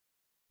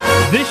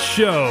This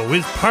show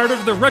is part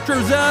of the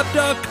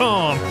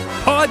RetroZap.com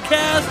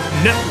podcast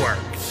network.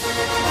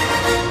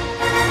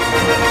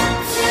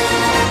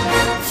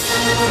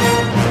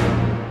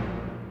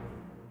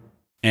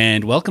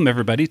 And welcome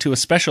everybody to a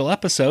special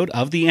episode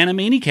of the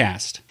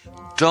Animanicast.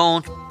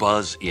 Don't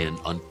buzz in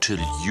until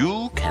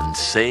you can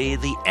say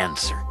the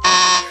answer.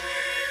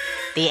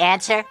 The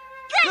answer?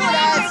 Good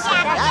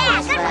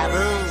answer!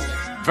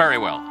 Very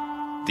well.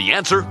 The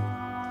answer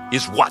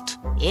is what?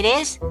 It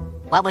is?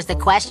 What was the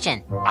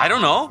question? I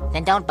don't know.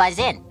 Then don't buzz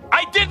in.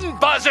 I didn't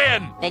buzz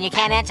in! Then you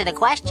can't answer the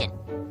question.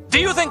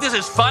 Do you think this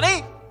is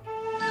funny?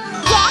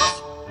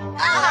 Yes!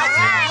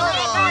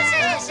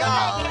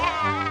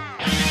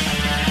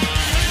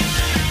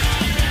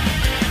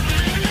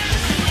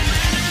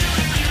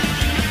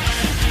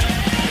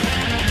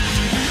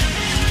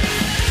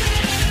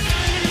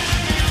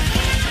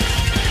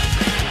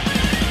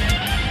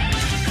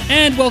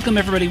 And welcome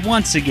everybody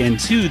once again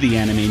to the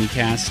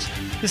Animanicast.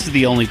 This is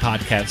the only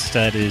podcast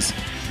that is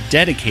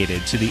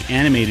dedicated to the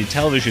animated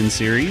television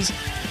series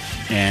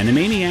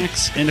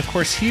Animaniacs. And of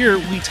course here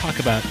we talk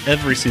about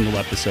every single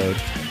episode.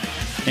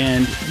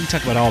 And we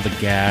talk about all the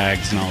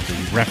gags and all the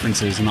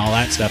references and all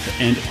that stuff.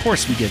 And of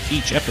course we give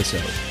each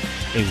episode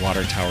a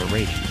Water Tower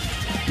rating.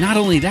 Not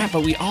only that,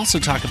 but we also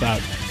talk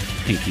about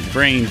Pinky the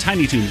Brain,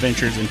 Tiny Toon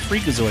Adventures, and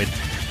Freakazoid.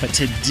 But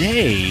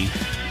today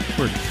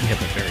we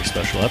have a very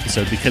special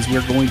episode because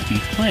we're going to be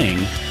playing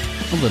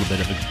a little bit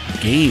of a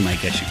game, I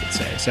guess you could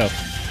say. So,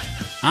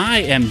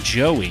 I am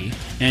Joey,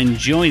 and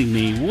joining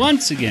me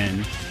once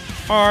again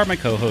are my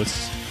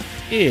co-hosts.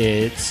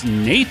 It's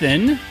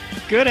Nathan.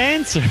 Good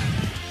answer.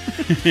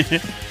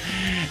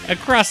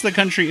 Across the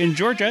country in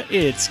Georgia,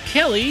 it's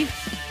Kelly.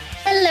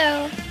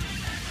 Hello.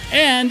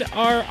 And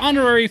our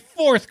honorary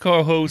fourth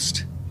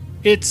co-host,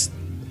 it's,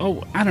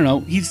 I don't know,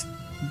 he's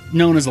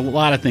known as a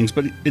lot of things,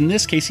 but in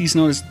this case, he's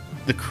known as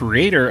the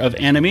creator of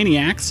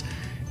Animaniacs.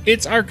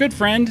 It's our good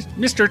friend,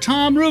 Mr.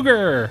 Tom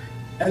Ruegger.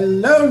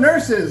 Hello,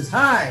 nurses.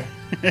 Hi.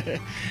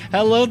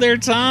 Hello there,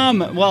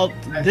 Tom. Well,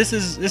 this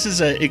is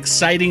an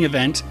exciting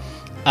event,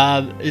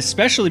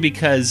 especially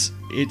because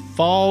it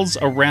falls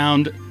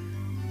around.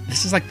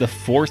 This is like the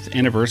 4th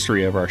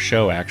anniversary of our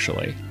show.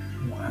 Actually,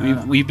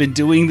 Wow. we've been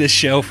doing this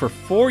show for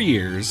 4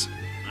 years.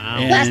 Wow.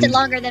 And Lasted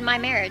longer than my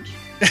marriage.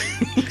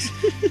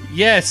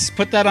 yes,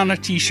 put that on a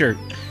T-shirt.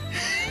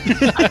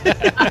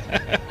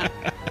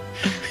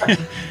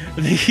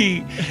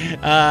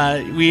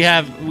 We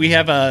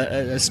have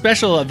a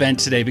special event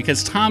today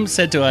because Tom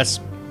said to us,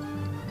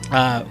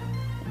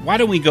 why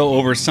don't we go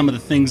over some of the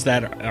things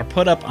that are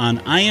put up on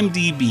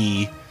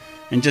IMDB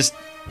and just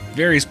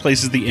various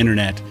places of the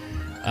internet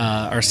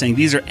are saying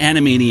these are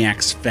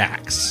Animaniacs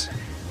Facts.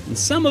 And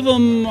some of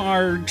them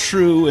are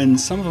true and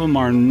some of them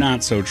are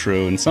not so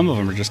true and some of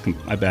them are just,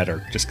 I bet,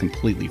 are just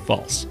completely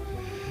false.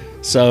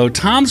 So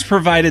Tom's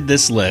provided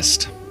this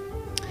list.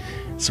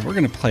 So we're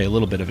going to play a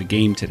little bit of a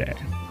game today.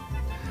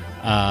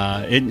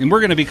 And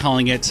we're going to be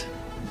calling it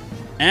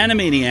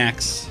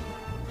Animaniacs.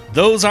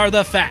 Those are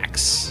the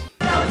facts.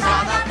 Those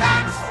are the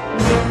facts.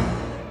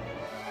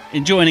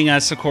 And joining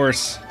us, of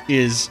course,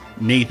 is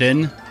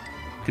Nathan,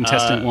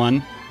 contestant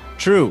 1.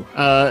 True.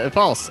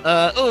 False.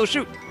 Oh,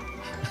 shoot.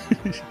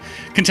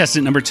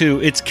 Contestant number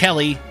 2, it's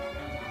Kelly.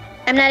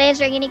 I'm not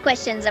answering any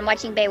questions. I'm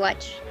watching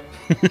Baywatch.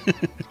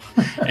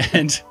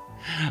 And,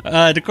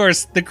 of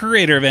course, the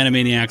creator of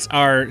Animaniacs,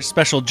 our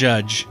special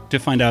judge to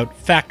find out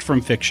fact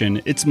from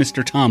fiction. It's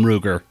Mr. Tom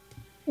Ruegger.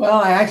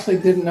 Well, I actually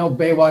didn't know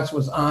Baywatch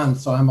was on,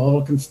 so I'm a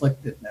little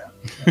conflicted now.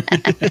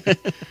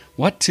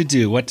 What to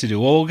do?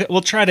 Well,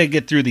 we'll try to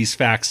get through these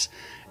facts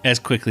as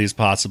quickly as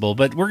possible,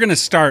 but we're going to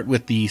start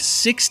with the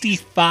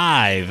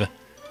 65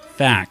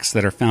 facts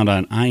that are found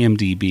on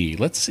IMDb.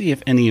 Let's see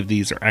if any of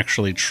these are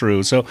actually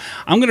true. So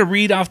I'm going to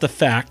read off the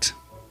fact,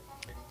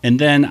 and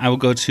then I will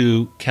go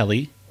to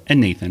Kelly and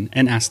Nathan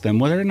and ask them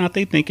whether or not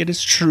they think it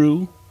is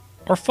true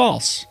or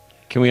false.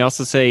 Can we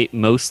also say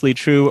mostly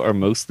true or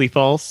mostly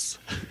false?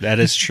 That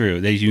is true.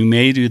 You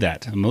may do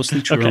that.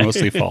 Mostly true or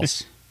mostly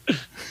false.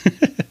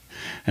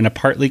 And a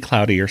partly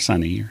cloudy or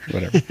sunny or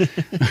whatever.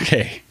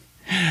 Okay.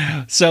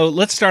 So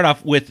let's start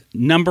off with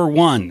number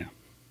 1.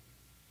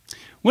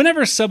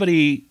 Whenever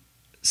somebody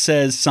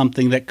says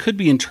something that could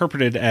be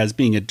interpreted as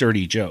being a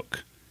dirty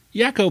joke,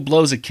 Yakko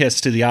blows a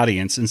kiss to the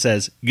audience and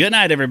says, "Good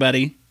night,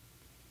 everybody."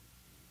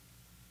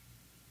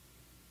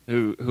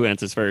 Who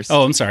answers first?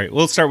 Oh, I'm sorry.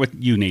 We'll start with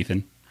you,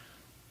 Nathan.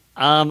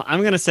 I'm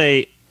going to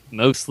say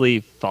mostly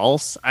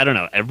false. I don't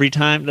know. Every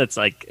time, it's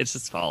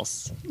just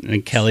false.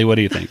 And Kelly, what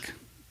do you think?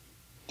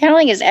 I don't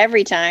think it's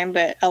every time,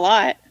 but a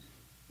lot.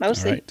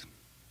 Mostly. All right.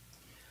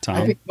 Tom?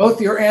 I think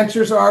both your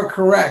answers are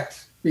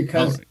correct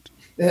because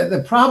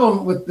the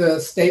problem with the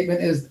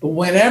statement is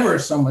whenever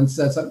someone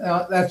says something,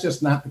 that's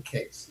just not the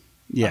case.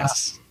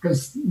 Yes.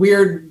 Because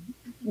weird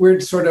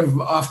sort of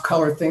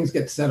off-color things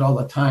get said all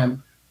the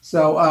time.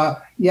 So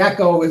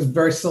Yakko is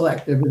very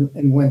selective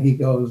in when he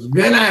goes,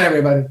 "Good night,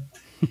 everybody."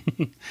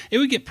 It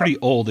would get pretty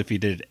old if he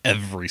did it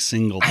every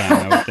single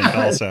time, I would think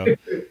also.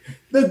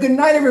 The Good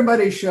Night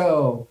Everybody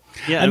show.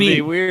 Yeah, I it'd be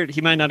mean- weird.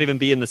 He might not even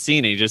be in the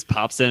scene. He just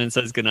pops in and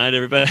says goodnight,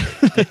 everybody.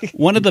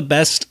 One of the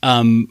best,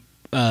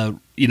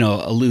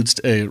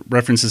 alludes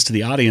references to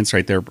the audience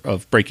right there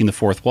of breaking the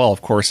fourth wall,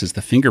 of course, is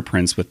the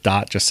fingerprints with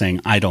Dot just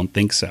saying, "I don't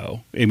think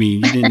so." I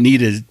mean, you didn't need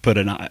to put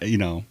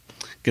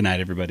good night,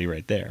 everybody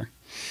right there.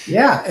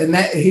 Yeah, and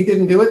that he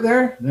didn't do it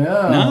there?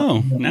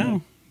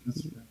 No.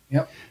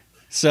 Yep.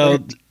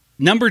 So,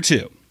 number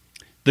 2.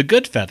 The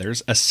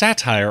Goodfeathers, a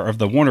satire of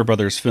the Warner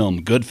Brothers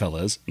film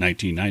Goodfellas,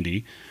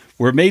 1990,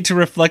 were made to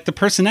reflect the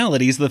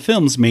personalities of the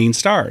film's main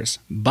stars.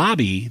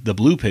 Bobby, the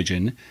blue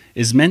pigeon,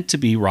 is meant to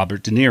be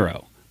Robert De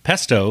Niro.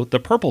 Pesto, the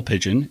purple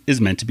pigeon, is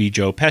meant to be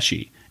Joe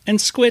Pesci. And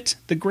Squit,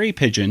 the gray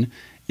pigeon,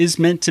 is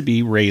meant to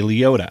be Ray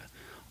Liotta.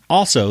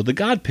 Also, the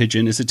God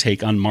Pigeon is a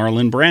take on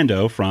Marlon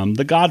Brando from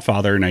The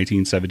Godfather,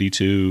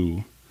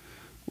 1972.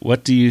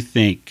 What do you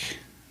think?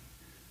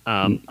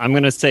 I'm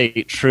going to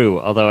say true,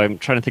 although I'm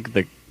trying to think of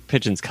the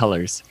pigeon's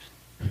colors.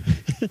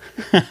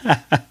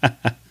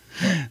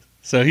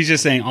 So he's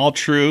just saying all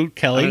true, I'm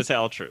Kelly? going to say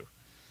all true.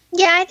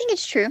 Yeah, I think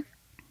it's true.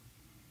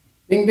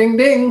 Ding, ding,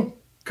 ding.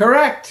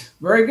 Correct.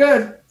 Very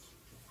good.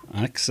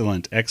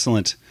 Excellent,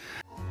 excellent.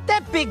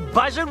 That big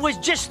buzzard was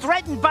just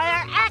threatened by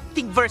our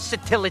acting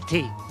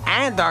versatility.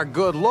 And our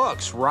good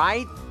looks,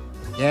 right?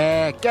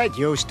 Yeah, get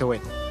used to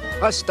it.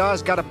 Us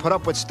stars gotta put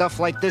up with stuff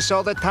like this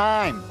all the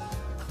time.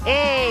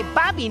 Hey,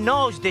 Bobby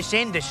knows this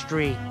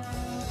industry.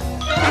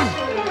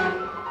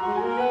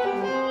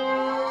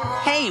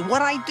 Hey,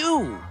 what'd I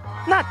do?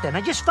 Nothing,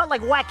 I just felt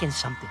like whacking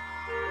something.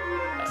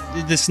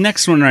 This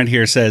next one right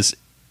here says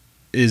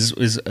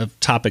is a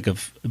topic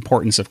of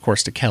importance, of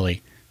course, to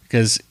Kelly,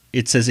 because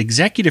it says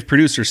executive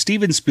producer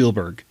Steven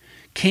Spielberg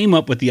came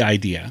up with the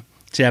idea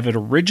to have an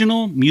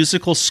original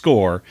musical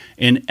score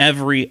in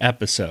every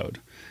episode.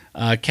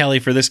 Kelly,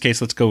 for this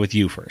case, let's go with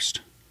you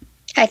first.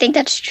 I think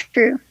that's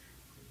true.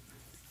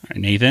 All right,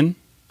 Nathan,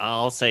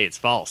 I'll say it's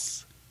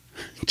false.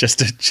 just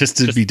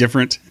to be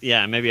different.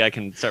 Yeah, maybe I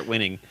can start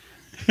winning.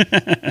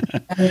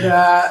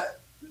 And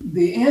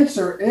the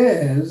answer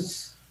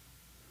is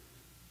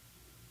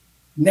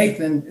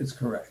Nathan is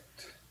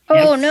correct.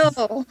 Oh,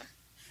 no.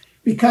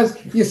 Because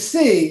you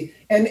see,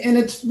 and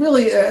it's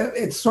really,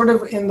 it's sort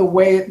of in the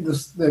way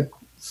the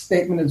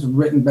statement is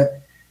written,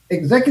 but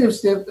executive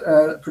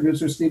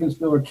producer Steven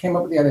Spielberg came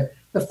up with the idea.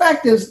 The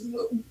fact is,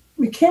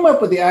 we came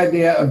up with the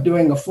idea of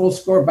doing a full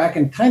score back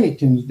in Tiny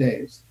Toons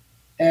days.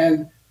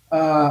 And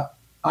I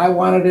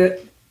wanted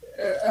it,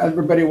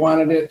 everybody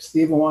wanted it,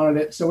 Steven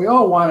wanted it, so we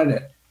all wanted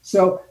it.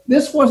 So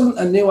this wasn't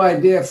a new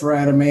idea for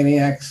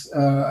Animaniacs'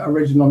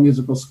 original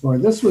musical score.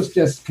 This was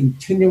just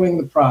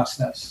continuing the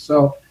process.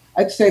 So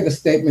I'd say the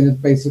statement is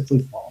basically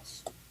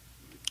false.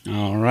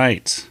 All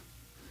right.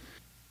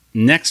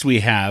 Next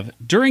we have,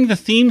 during the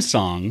theme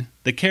song,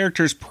 the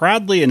characters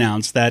proudly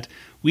announce that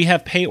we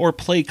have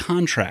pay-or-play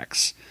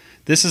contracts.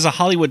 This is a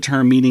Hollywood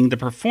term meaning the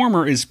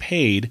performer is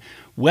paid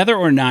whether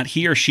or not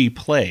he or she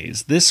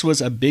plays. This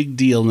was a big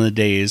deal in the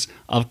days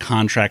of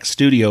contract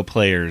studio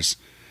players.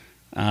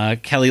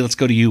 Kelly, let's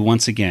go to you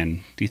once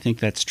again. Do you think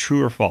that's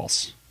true or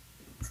false?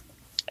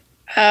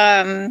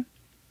 I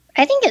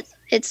think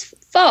it's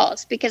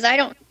false because I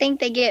don't think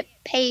they get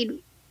paid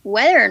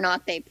whether or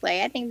not they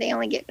play. I think they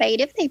only get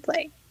paid if they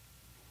play.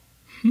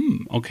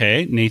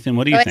 Okay. Nathan,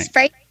 what do you think? It's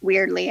phrased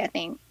weirdly, I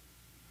think.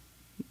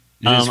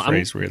 It is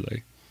phrased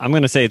weirdly. I'm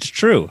going to say it's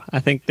true. I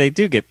think they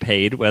do get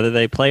paid whether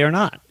they play or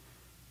not.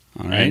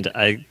 All right. And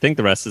I think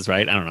the rest is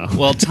right. I don't know.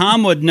 Well,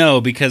 Tom would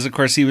know because, of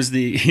course, he was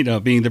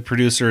being the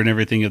producer and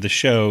everything of the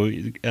show.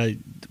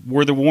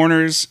 Were the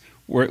Warners,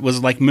 where it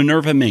was like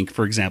Minerva Mink,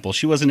 for example.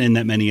 She wasn't in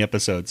that many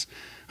episodes.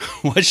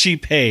 Was she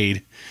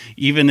paid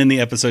even in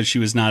the episode she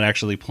was not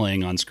actually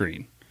playing on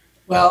screen?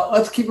 Well,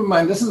 let's keep in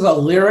mind, this is a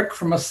lyric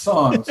from a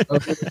song. So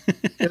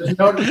there's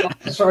no,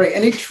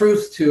 any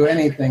truth to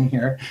anything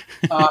here.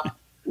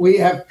 We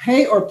have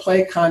pay or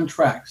play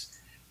contracts.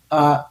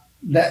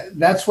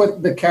 That's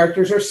what the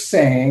characters are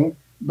saying,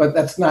 but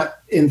that's not,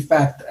 in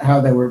fact, how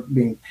they were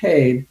being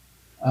paid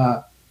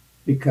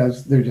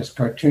because they're just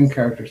cartoon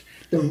characters.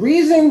 The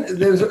reason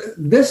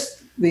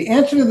the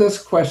answer to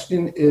this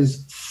question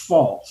is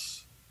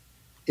false.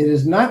 It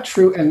is not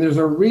true, and there's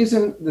a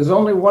reason. There's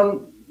only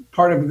one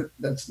part of it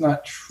that's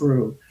not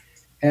true,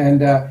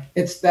 and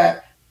it's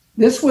that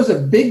this was a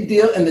big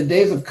deal in the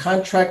days of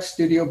contract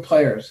studio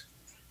players.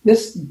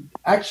 This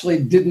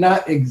actually did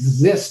not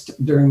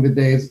exist during the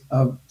days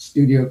of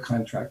studio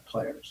contract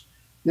players.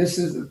 This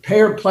is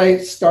pay or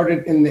play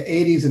started in the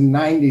 80s and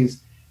 90s,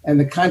 and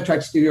the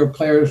contract studio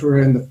players were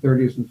in the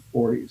 30s and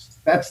 40s.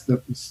 That's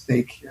the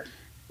mistake here.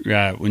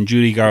 Yeah, when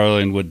Judy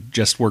Garland would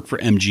just work for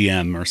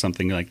MGM or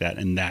something like that,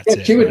 and that's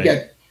it. She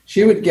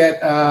would get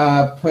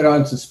put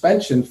on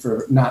suspension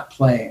for not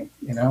playing,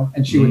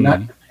 and she would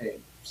not get paid.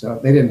 So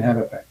they didn't have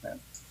it back then.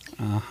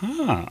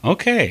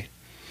 Okay.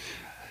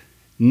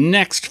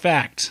 Next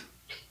fact.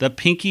 The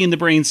Pinky and the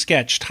Brain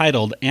sketch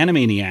titled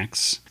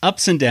Animaniacs,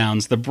 Ups and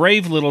Downs, the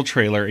brave little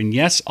trailer, and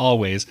Yes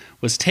Always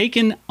was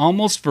taken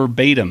almost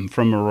verbatim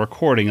from a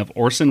recording of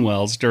Orson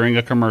Welles during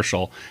a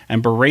commercial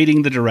and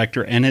berating the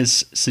director and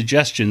his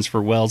suggestions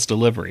for Welles'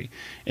 delivery.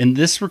 In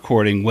this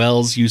recording,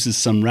 Welles uses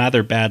some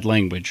rather bad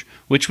language,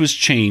 which was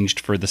changed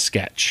for the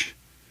sketch.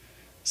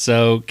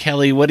 So,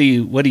 Kelly, what do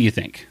you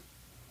think?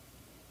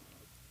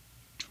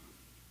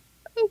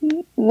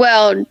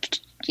 Well,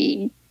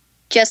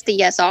 just the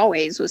Yes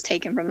Always was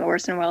taken from the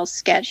Orson Welles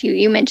sketch.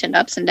 You mentioned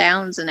Ups and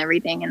Downs and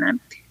everything, and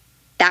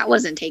that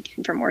wasn't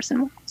taken from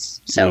Orson Welles.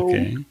 So,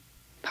 okay.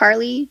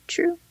 Partly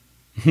true.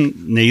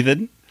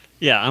 Nathan?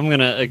 Yeah, I'm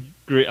going to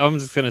agree. I'm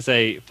just going to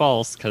say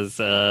false because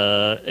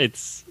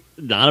it's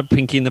not a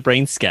Pinky and the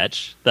Brain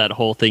sketch, that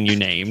whole thing you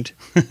named.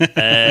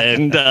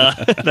 And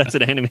that's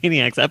an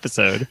Animaniacs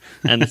episode.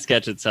 And the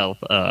sketch itself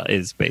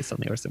is based on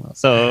the Orson Welles.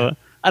 So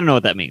I don't know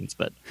what that means,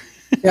 but...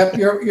 Yep,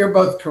 you're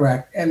both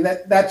correct. And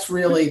that's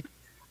really...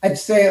 I'd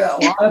say a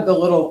lot of the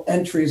little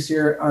entries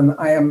here on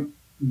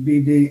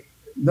IMDb,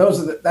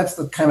 that's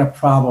the kind of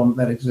problem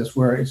that exists,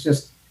 where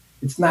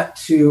it's not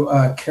too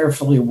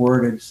carefully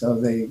worded, so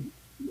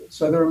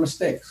there are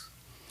mistakes.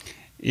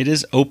 It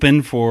is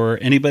open for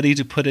anybody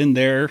to put in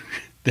their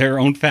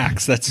own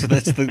facts. That's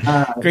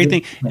the great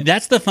thing.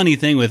 That's the funny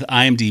thing with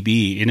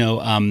IMDb. You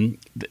know,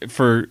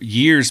 for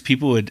years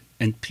people would,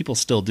 and people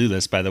still do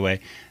this, by the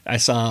way. I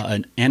saw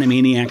an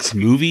Animaniacs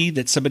movie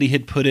that somebody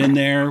had put in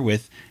there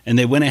and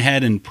they went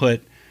ahead and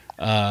put,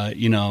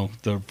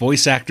 the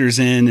voice actors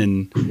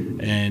in,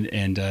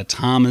 and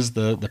Tom is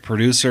the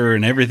producer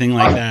and everything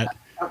like that.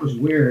 That was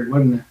weird,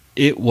 wasn't it?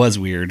 It was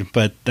weird,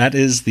 but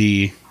that's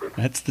the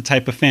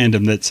type of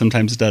fandom that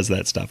sometimes does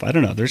that stuff. I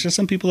don't know. There's just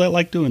some people that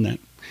like doing that.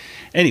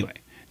 Anyway,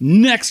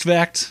 next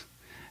fact.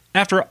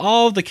 After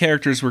all of the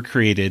characters were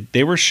created,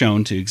 they were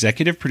shown to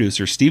executive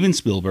producer Steven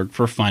Spielberg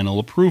for final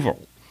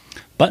approval.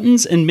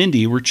 Buttons and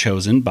Mindy were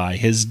chosen by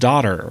his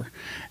daughter.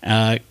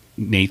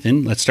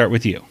 Nathan, let's start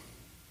with you.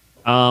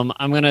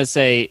 I'm going to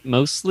say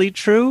mostly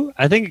true.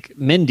 I think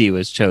Mindy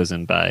was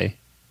chosen by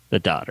the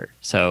daughter.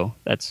 So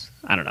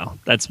I don't know.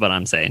 That's what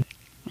I'm saying.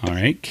 All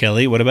right.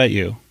 Kelly, what about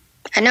you?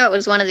 I know it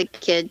was one of the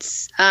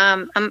kids.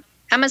 I'm going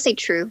to say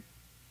true.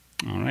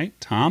 All right.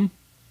 Tom?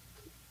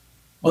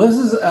 Well,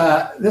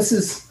 this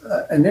is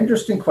an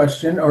interesting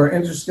question or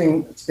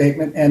interesting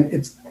statement,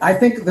 and I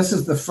think this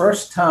is the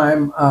first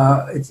time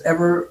it's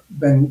ever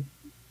been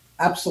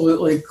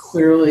absolutely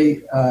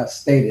clearly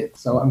stated.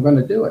 So I'm going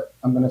to do it.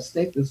 I'm going to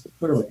state this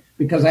clearly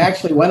because I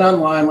actually went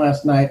online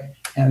last night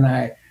and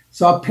I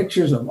saw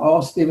pictures of all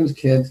of Steven's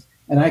kids,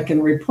 and I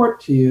can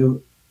report to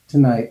you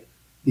tonight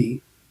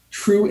the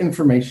true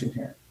information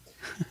here.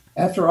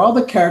 After all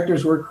the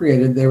characters were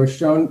created, they were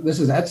shown, this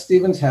is at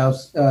Steven's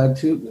house, we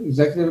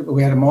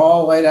had them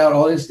all laid out,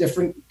 all these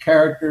different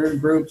character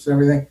groups and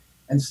everything,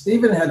 and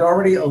Steven had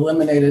already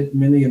eliminated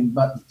Minnie and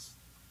Buttons.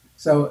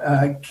 So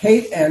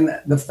Kate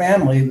and the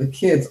family, the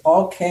kids,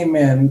 all came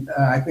in,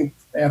 I think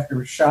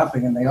after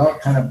shopping, and they all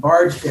kind of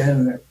barged in,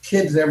 and there were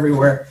kids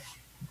everywhere.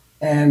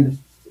 And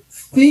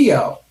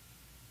Theo,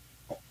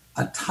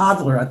 a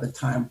toddler at the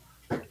time,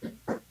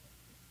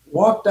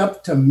 walked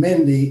up to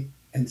Mindy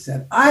and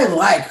said, "I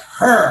like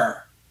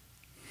her."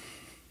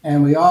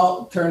 And we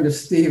all turned to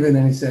Steven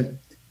and he said,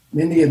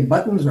 "Mindy and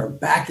Buttons are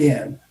back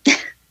in."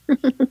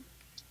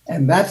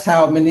 And that's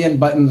how Mindy and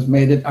Buttons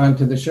made it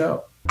onto the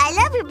show. I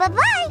love you.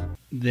 Bye-bye.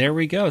 There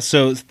we go.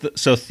 So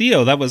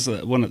Theo, that was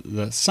one of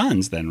the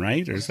sons then,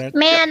 right? Or is that...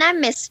 Man, I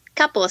missed a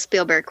couple of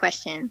Spielberg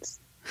questions.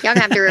 Y'all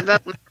have to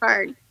revoke my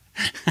card.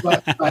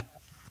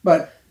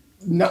 But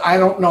no, I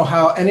don't know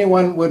how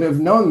anyone would have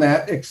known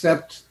that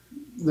except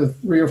the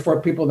 3 or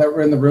 4 people that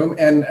were in the room,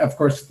 and of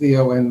course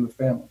Theo and the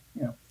family.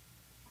 Yeah.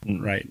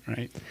 Right.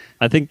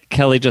 I think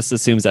Kelly just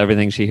assumes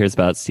everything she hears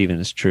about Steven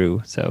is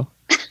true. So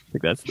I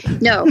think that's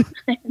No,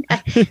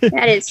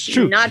 that is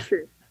true. Not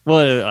true.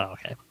 Well,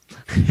 okay.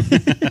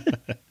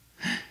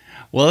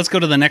 Well, let's go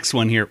to the next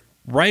one here.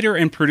 Writer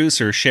and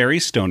producer Sherry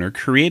Stoner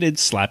created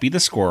Slappy the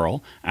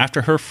Squirrel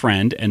after her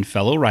friend and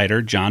fellow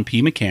writer John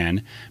P.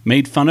 McCann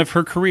made fun of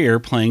her career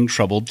playing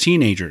troubled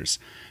teenagers.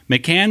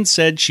 McCann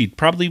said she'd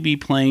probably be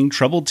playing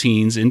troubled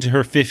teens into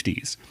her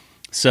 50s.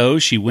 So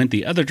she went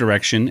the other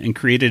direction and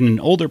created an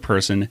older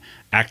person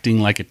acting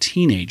like a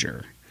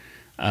teenager.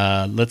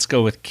 Let's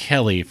go with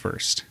Kelly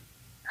first.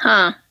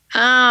 Huh.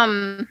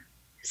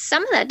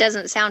 Some of that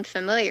doesn't sound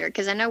familiar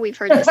because I know we've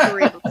heard the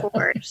story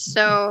before.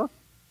 So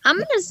I'm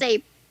going to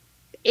say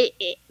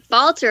it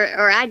false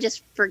or I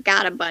just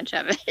forgot a bunch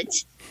of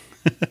it.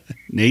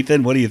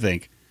 Nathan, what do you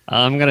think?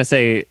 I'm going to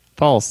say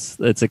false.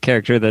 It's a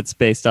character that's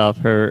based off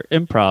her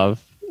improv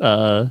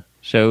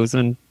shows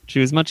when she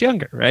was much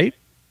younger, right?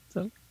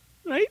 So,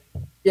 right?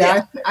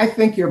 Yeah. I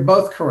think you're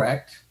both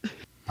correct.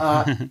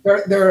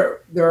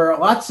 There are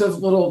lots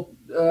of little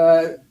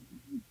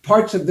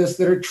parts of this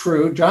that are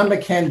true. John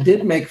McCann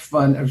did make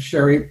fun of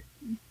Sherry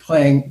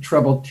playing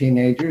troubled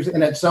teenagers,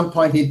 and at some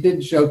point he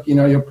did joke,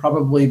 you'll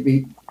probably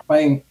be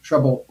playing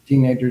troubled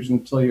teenagers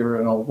until you're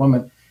an old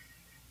woman.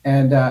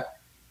 And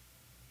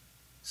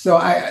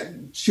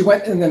She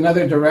went in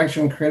another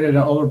direction, created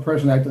an older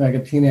person acting like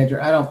a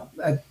teenager. I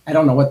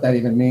don't know what that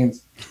even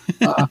means.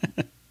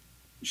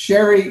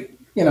 Sherry,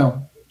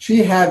 she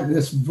had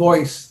this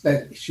voice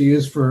that she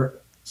used for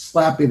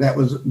Slappy that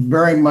was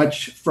very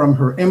much from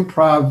her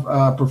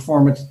improv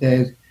performance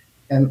days,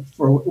 and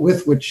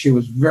with which she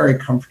was very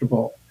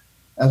comfortable,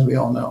 as we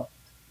all know.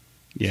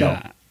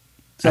 Yeah.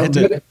 So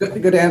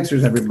good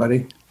answers,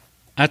 everybody.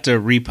 I have to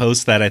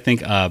repost that. I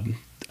think on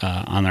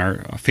our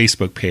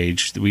Facebook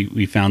page,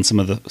 we found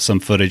some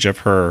footage of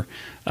her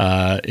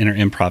in her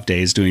improv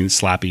days doing that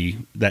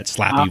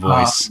slappy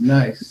voice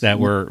nice. that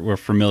we're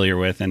familiar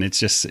with, and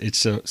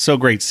it's so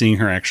great seeing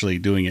her actually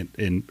doing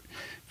it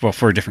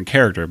for a different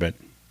character, but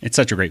it's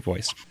such a great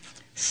voice.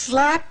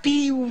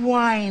 Slappy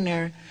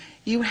Weiner,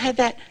 you had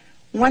that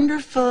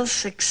wonderful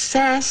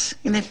success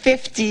in the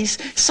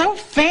 50s, so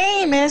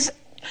famous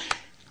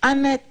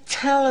on that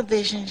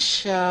television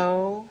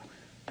show.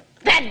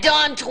 That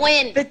darn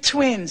twin. The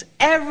twins.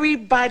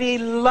 Everybody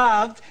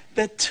loved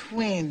the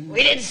twins.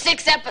 We did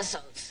 6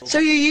 episodes. So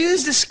you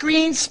used the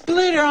screen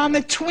splitter on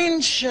the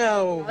twin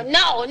show.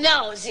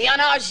 No. See, on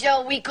our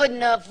show, we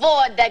couldn't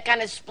afford that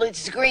kind of split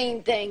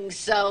screen thing,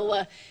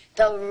 so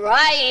the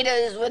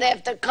writers would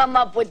have to come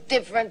up with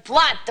different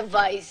plot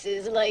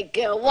devices. Like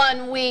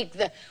 1 week,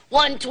 the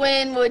one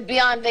twin would be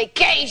on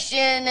vacation,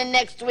 and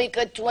next week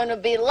a twin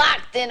would be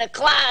locked in a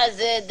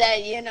closet.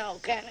 That,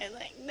 kind of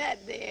like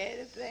that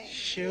there thing.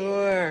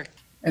 Sure.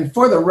 And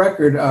for the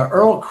record,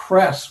 Earl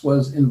Kress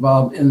was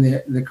involved in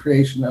the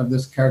creation of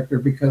this character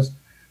because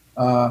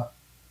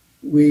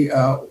we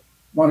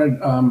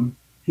wanted.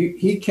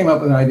 He came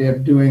up with an idea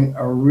of doing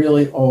a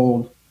really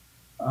old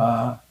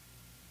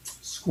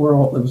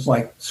squirrel. It was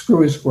like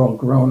Screwy Squirrel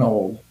grown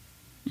old.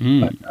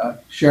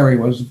 But Sherry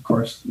was, of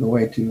course, the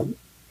way to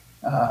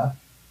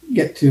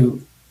get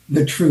to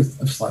the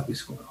truth of Slappy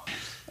Squirrel.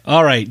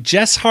 All right.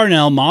 Jess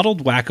Harnell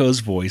modeled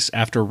Wacko's voice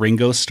after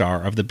Ringo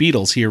Starr of the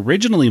Beatles. He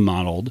originally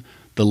modeled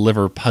the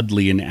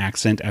Liverpudlian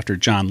accent after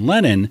John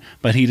Lennon,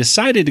 but he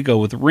decided to go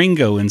with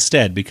Ringo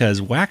instead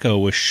because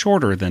Wacko was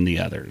shorter than the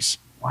others.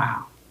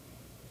 Wow.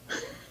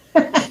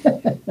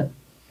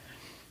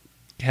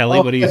 Kelly,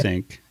 what do you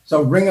think?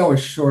 So Ringo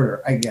is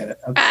shorter. I get it.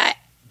 Okay.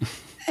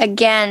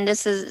 Again,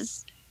 this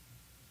is,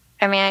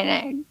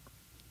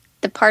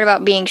 the part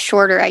about being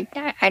shorter,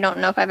 I don't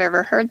know if I've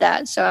ever heard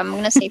that, so I'm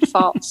going to say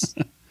false.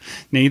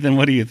 Nathan,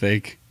 what do you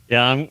think?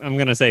 Yeah, I'm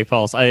going to say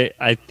false.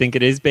 I think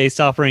it is based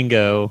off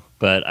Ringo,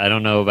 but I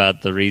don't know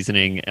about the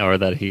reasoning or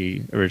that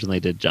he originally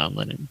did John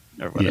Lennon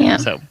or whatever. Yeah.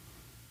 So,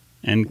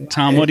 and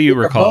Tom, what do you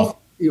recall?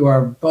 You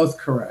are both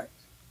correct.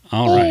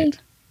 All right.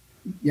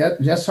 Yeah,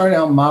 Jess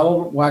Harnell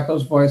modeled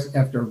Wacko's voice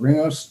after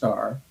Ringo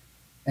Starr,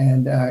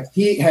 and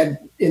he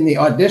had in the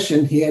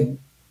audition he had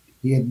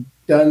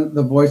done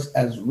the voice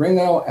as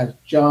Ringo, as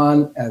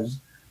John, as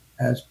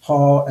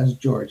Paul, as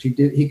George.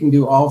 He can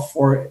do all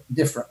 4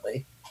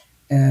 differently,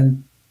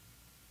 and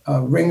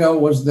Ringo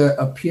was the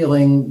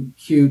appealing,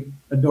 cute,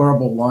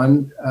 adorable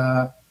one,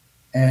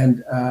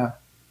 and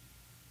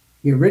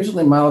he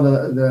originally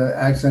modeled the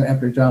accent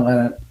after John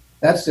Lennon.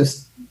 That's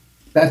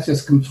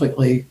just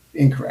completely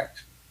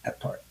incorrect. That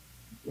part.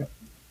 Yep.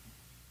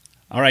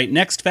 All right,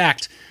 next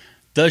fact.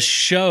 The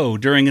show,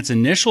 during its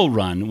initial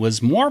run,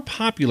 was more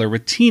popular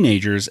with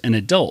teenagers and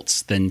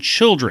adults than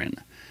children.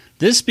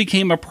 This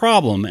became a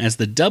problem as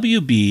the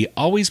WB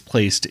always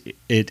placed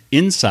it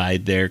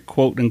inside their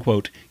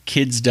quote-unquote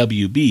Kids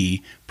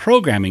WB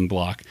programming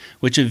block,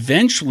 which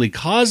eventually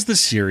caused the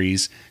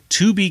series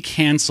to be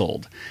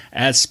canceled,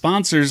 as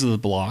sponsors of the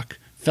block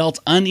felt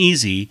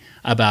uneasy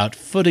about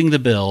footing the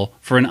bill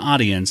for an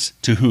audience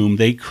to whom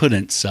they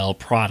couldn't sell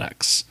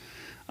products.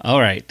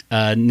 All right,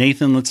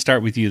 Nathan, let's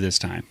start with you this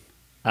time.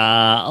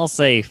 I'll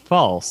say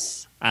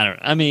false.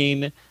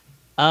 I'm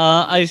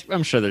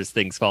sure there's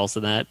things false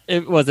in that.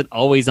 It wasn't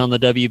always on the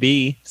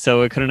WB,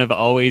 so it couldn't have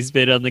always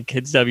been on the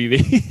Kids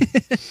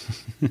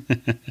WB.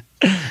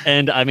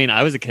 And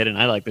I was a kid and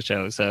I liked the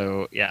show,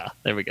 so yeah,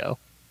 there we go.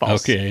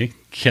 False. Okay,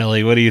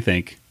 Kelly, what do you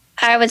think?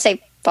 I would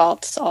say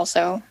false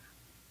also.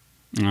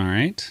 All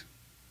right,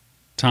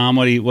 Tom,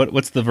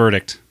 what's the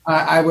verdict?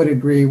 I would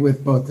agree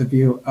with both of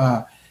you.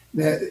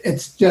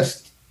 It's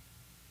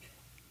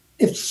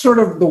sort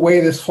of the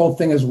way this whole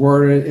thing is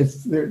worded.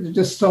 There's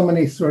just so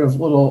many sort of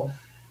little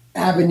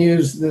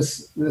avenues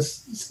this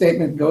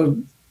statement goes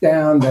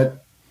down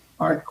that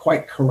aren't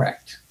quite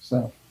correct.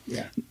 So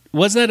yeah.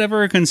 Was that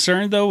ever a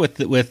concern though with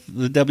the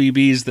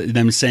WBs,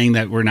 them saying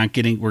that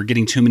we're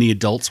getting too many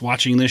adults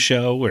watching this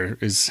show, or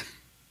is?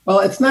 Well,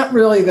 it's not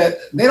really that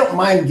they don't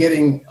mind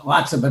getting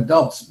lots of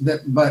adults,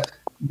 but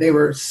they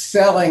were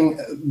selling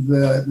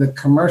the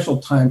commercial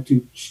time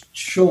to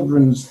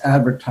children's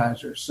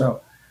advertisers.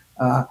 So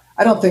I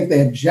don't think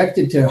they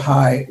objected to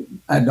high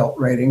adult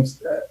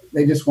ratings.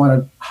 They just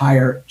wanted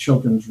higher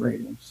children's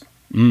ratings.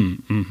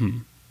 Mm-hmm.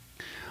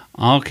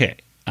 Okay.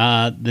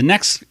 The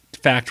next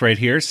fact right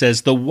here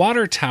says the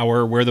water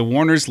tower where the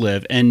Warners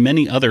live and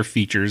many other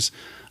features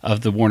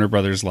of the Warner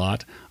Brothers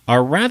lot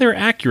are rather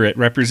accurate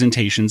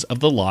representations of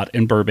the lot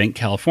in Burbank,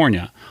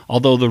 California,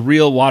 although the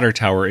real water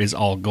tower is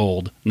all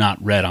gold,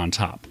 not red on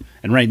top.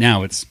 And right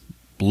now it's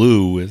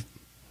blue with,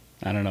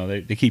 I don't know,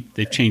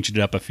 they've changed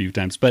it up a few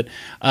times. But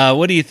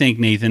what do you think,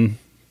 Nathan?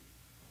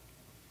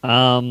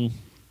 I'll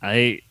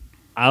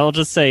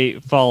just say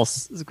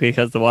false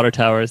because the water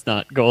tower is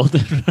not gold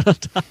on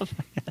top.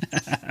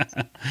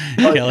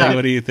 Kelly,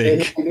 what do you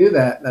think? You can do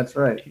that. That's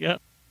right. Yeah.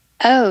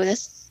 Oh,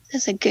 that's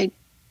a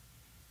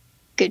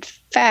good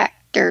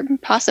fact or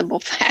possible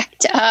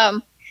fact.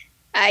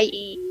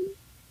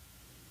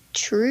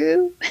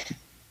 True.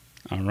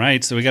 All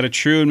right, so we got a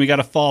true and we got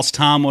a false.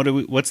 Tom,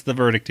 what's the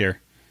verdict here?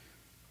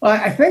 Well,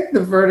 I think the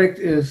verdict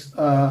is,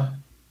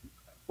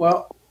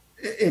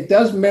 it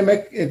does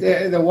mimic,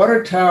 the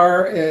water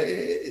tower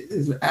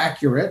is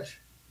accurate,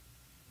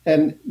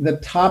 and the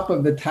top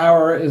of the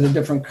tower is a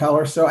different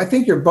color. So I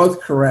think you're both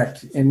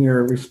correct in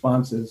your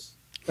responses.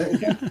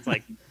 It's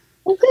like,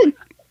 well, good.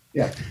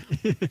 Yeah.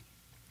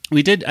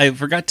 I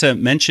forgot to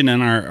mention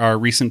in our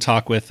recent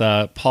talk with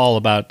Paul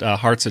about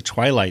Hearts of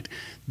Twilight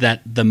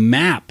that the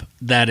map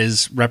that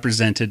is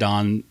represented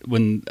on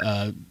when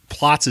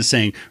Plots is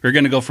saying, we're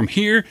going to go from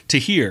here to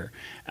here.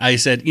 I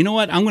said, you know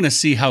what? I'm going to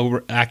see how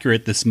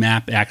accurate this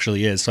map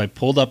actually is. So I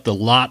pulled up the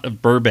lot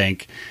of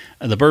Burbank,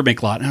 the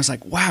Burbank lot, and I was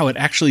like, wow, it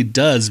actually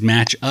does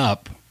match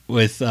up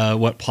with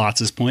what Plots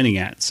is pointing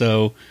at.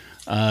 So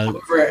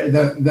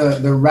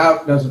the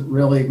route doesn't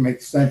really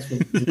make sense.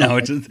 No,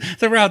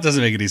 the route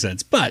doesn't make any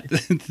sense. But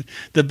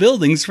the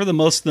buildings, for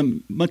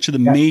much of the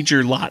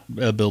major lot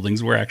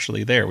buildings were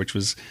actually there, which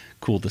was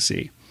cool to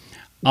see.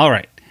 All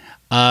right.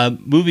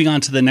 Moving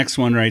on to the next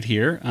one right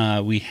here.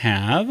 We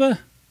have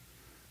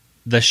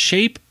the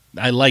shape.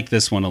 I like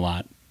this one a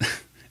lot,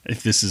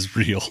 if this is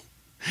real.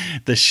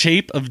 The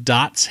shape of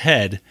Dot's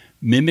head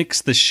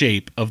mimics the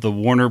shape of the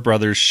Warner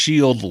Brothers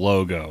Shield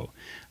logo.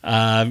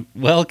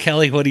 Well,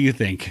 Kelly, what do you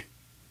think?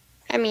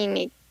 I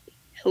mean,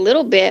 a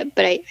little bit,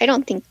 but I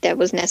don't think that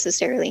was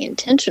necessarily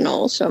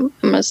intentional. So I'm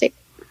going to say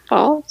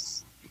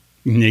false.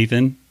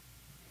 Nathan?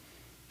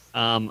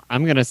 I'm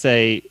going to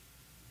say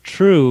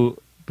true,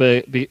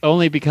 but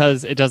only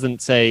because it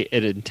doesn't say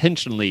it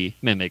intentionally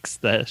mimics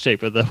the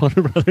shape of the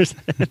Warner Brothers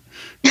head.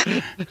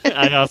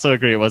 I also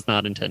agree it was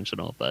not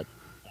intentional, but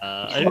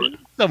it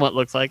somewhat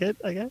looks like it,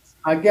 I guess.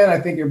 Again, I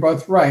think you're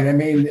both right. I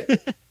mean,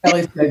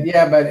 Kelly said,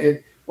 yeah, but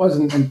it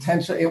wasn't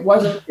intentional. It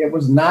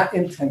was not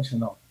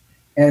intentional.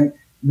 And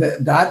the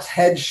Dot's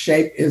head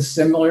shape is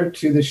similar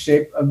to the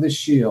shape of the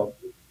shield,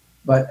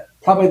 but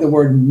probably the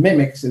word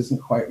mimics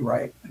isn't quite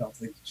right. I don't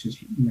think she's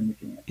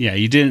mimicking it. Yeah,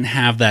 you didn't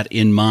have that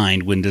in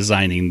mind when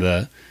designing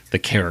the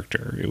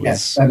character.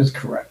 Yes, that is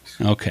correct.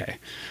 Okay.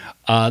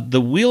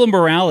 The Wheel of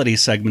Morality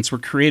segments were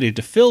created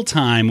to fill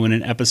time when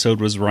an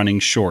episode was running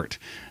short.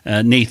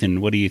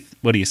 Nathan, what do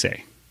you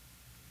say?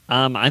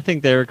 I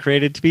think they were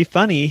created to be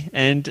funny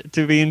and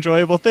to be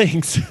enjoyable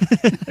things.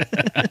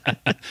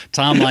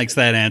 Tom likes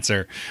that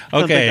answer. Okay, I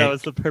don't think that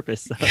was the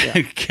purpose. So,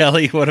 yeah.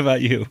 Kelly, what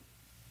about you?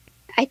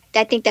 I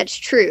think that's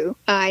true.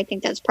 I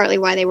think that's partly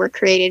why they were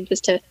created, was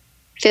to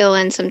fill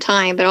in some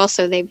time, but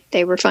also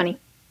they were funny.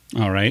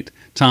 All right,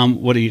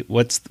 Tom, what do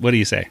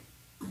you say?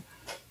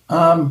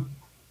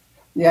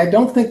 Yeah, I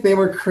don't think they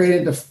were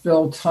created to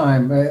fill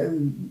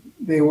time.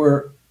 They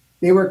were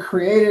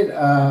created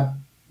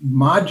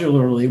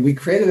modularly. We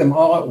created them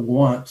all at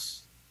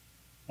once,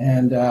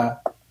 and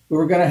we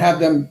were going to have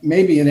them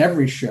maybe in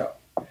every show.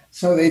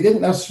 So they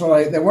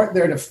weren't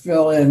there to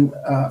fill in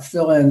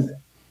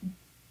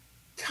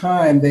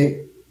time.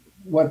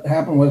 What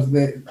happened was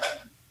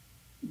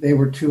they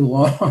were too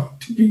long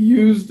to be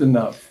used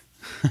enough.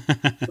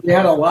 We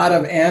had a lot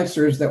of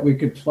answers that we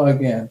could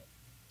plug in.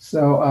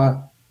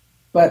 So,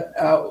 but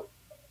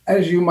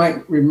as you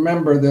might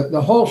remember,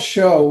 the whole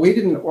show, we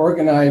didn't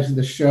organize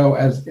the show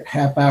as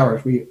half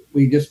hours.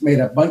 We just made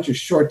a bunch of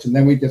shorts, and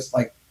then we just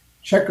like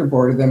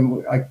checkerboarded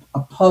them like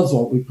a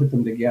puzzle. We put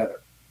them together.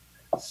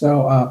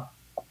 So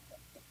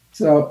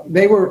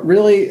they were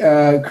really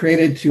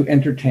created to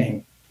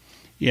entertain.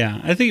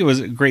 Yeah, I think it was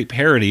a great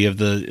parody of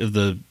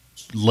the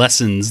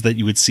lessons that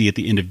you would see at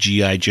the end of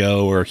G.I.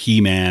 Joe or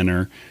He-Man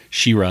or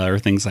She-Ra or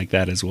things like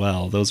that as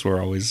well. Those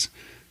were always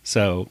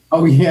so.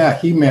 Oh yeah,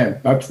 He-Man.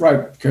 That's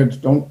right, kids.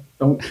 Don't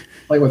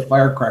play with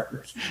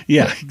firecrackers.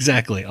 Yeah,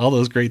 exactly. All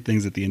those great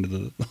things at the end of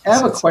the lessons. I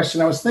have a question.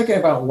 I was thinking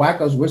about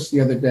Wacko's Wish the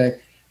other day.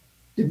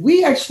 Did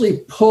we actually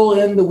pull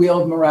in the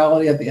Wheel of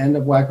Morality at the end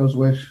of Wacko's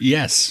Wish?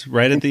 Yes,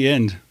 right at the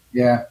end.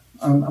 Yeah,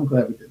 I'm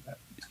glad we did that.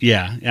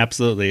 Yeah,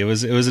 absolutely. It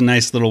was a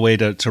nice little way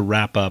to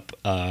wrap up.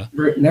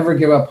 Never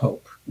give up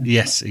hope.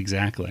 Yes,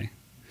 exactly.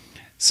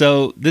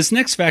 So this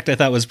next fact I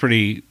thought was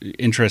pretty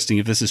interesting,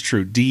 if this is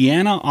true.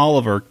 Deanna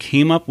Oliver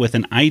came up with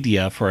an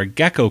idea for a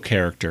gecko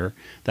character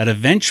that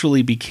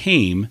eventually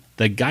became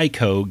the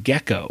Geico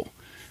Gecko.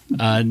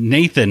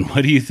 Nathan,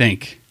 what do you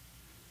think?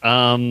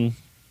 I'm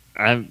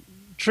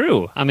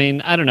true. I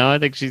mean, I don't know. I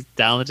think she's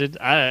talented.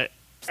 I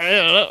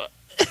don't know.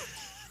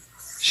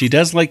 She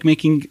does like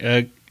making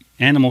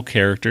animal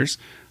characters.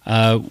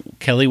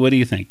 Kelly, what do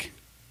you think?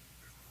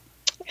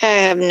 I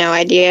have no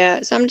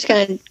idea. So I'm just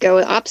going to go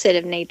with opposite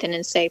of Nathan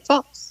and say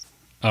false.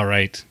 All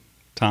right.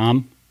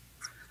 Tom?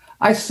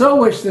 I so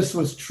wish this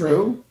was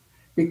true,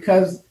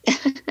 because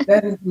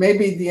then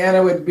maybe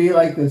Deanna would be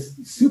like this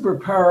super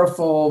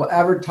powerful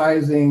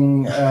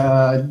advertising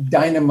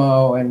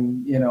dynamo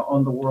and,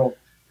 own the world.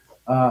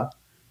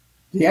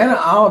 Deanna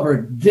Oliver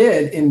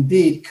did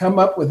indeed come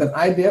up with an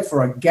idea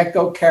for a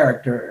gecko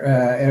character.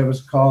 It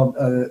was called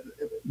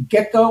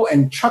Gecko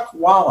and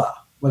Chuckwalla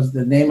was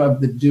the name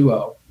of the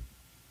duo.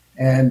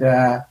 And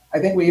I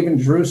think we even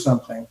drew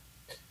something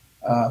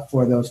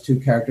for those two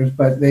characters,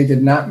 but they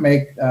did not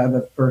make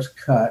the first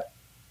cut.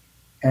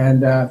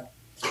 And,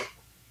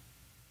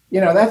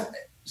 that's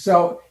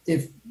so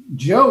if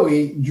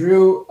Joey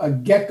drew a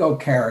gecko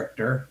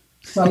character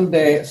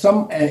someday,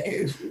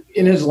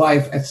 in his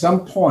life at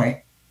some point,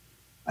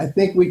 I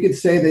think we could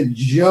say that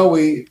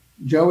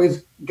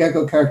Joey's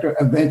gecko character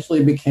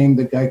eventually became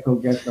the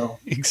Gecko.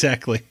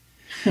 Exactly.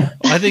 Well,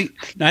 I think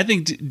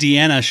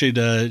Deanna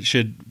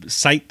should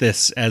cite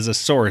this as a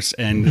source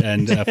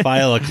and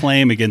file a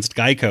claim against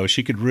Geico.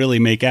 She could really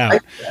make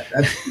out.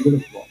 That's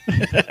beautiful.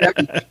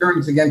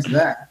 Insurance against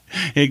that.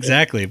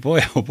 Exactly.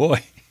 Boy, oh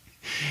boy.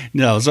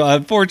 No, so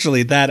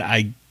unfortunately, that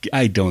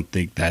I don't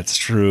think that's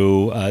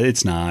true.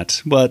 It's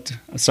not. But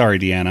sorry,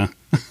 Deanna.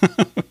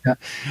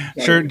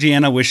 Sure,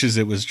 Deanna wishes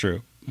it was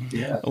true.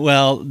 Yeah.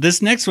 Well,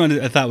 this next one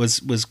I thought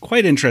was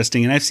quite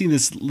interesting, and I've seen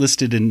this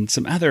listed in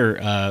some other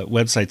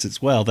websites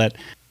as well, that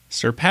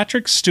Sir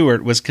Patrick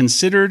Stewart was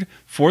considered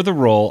for the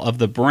role of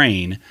the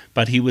Brain,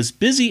 but he was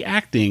busy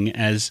acting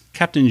as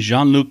Captain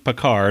Jean-Luc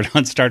Picard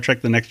on Star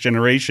Trek The Next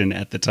Generation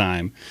at the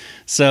time.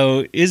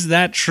 So is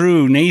that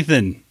true,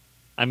 Nathan?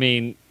 I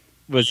mean,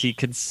 was he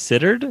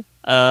considered?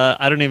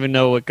 I don't even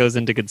know what goes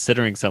into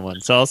considering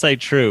someone, so I'll say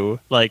true.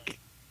 Like,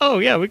 oh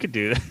yeah, we could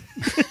do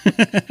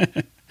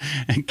that.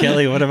 And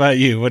Kelly, what about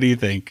you? What do you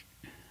think?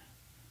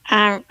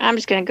 I'm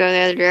just going to go the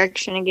other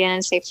direction again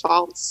and say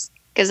false,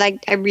 because I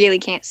really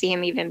can't see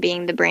him even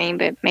being the Brain,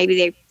 but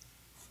maybe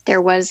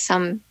there was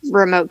some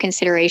remote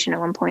consideration at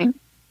one point.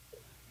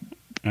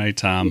 All right,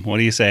 Tom, what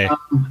do you say?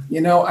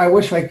 I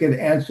wish I could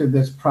answer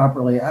this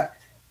properly.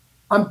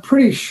 I'm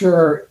pretty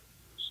sure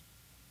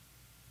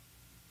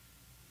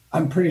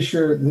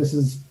this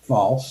is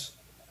false.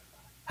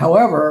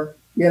 However,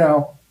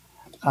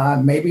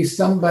 maybe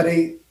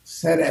somebody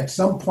said at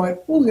some point,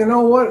 well, you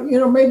know what,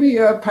 maybe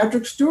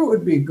Patrick Stewart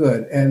would be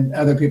good. And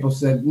other people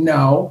said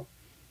no.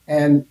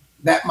 And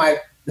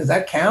does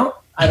that count?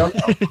 I don't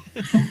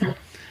know.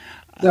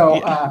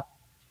 So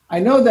I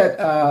know that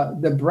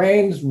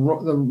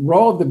the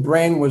role of the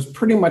Brain was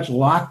pretty much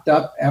locked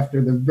up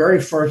after the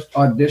very first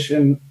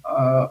audition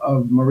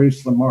of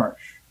Maurice LaMarche.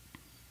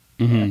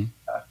 Mm-hmm.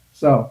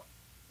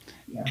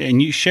 Yeah.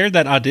 And you shared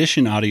that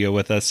audition audio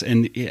with us,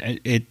 and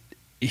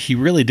he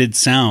really did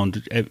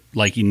sound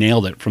like he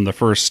nailed it from the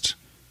first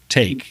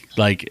take.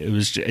 Like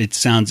it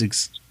sounds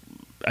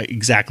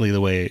exactly the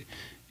way.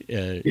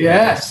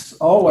 Yes,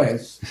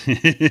 always.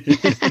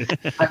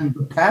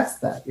 I'm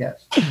past that.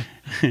 Yes.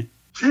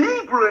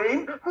 Gee,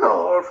 Brain,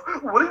 North,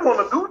 what do you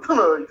want to do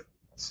tonight?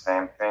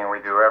 Same thing we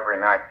do every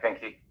night,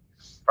 Pinky.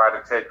 Try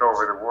to take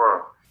over the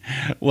world.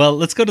 Well,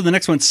 let's go to the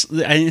next one.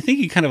 I think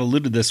you kind of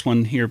alluded to this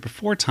one here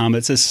before, Tom.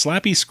 It says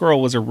Slappy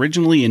Squirrel was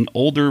originally an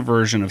older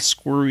version of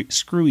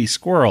Screwy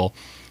Squirrel,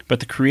 but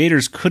the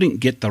creators couldn't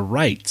get the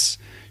rights.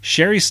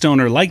 Sherry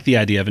Stoner liked the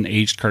idea of an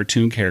aged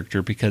cartoon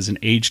character because an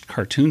aged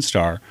cartoon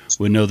star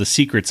would know the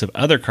secrets of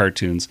other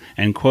cartoons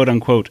and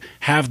quote-unquote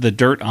have the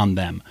dirt on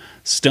them.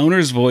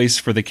 Stoner's voice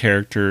for the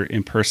character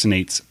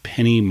impersonates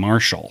Penny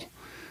Marshall.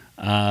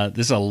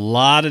 There's a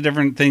lot of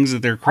different things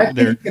that I think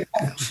you could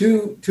have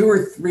two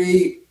or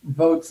three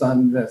votes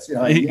on this.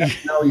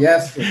 Yes, no,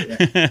 yes.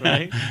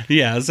 Right?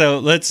 Yeah. So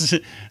let's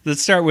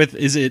start with: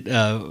 is it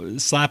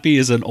Slappy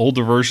is an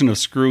older version of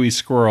Screwy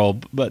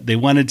Squirrel, but they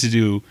wanted to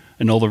do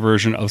an older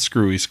version of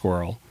Screwy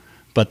Squirrel,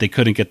 but they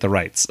couldn't get the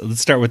rights.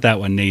 Let's start with that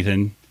one,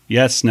 Nathan.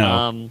 Yes,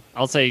 no.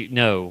 I'll say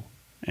no.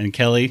 And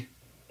Kelly?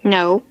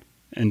 No.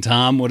 And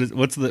Tom,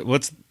 let's start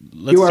with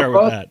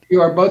that.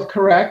 You are both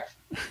correct.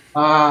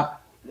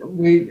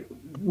 We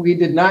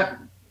did not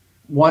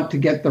want to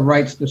get the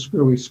rights to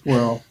Screwy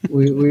Squirrel.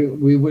 We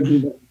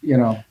wouldn't,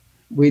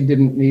 we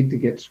didn't need to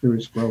get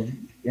Screwy Squirrel.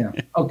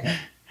 Okay.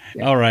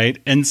 Yeah. All right.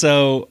 And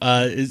so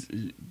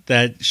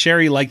that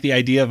Sherry liked the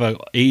idea of an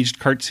aged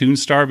cartoon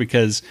star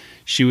because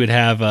she would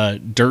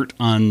have dirt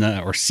on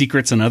or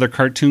secrets on other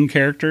cartoon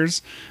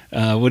characters.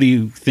 What do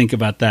you think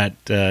about that,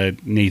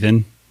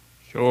 Nathan?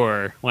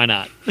 Sure. Why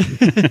not?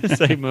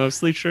 Say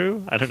mostly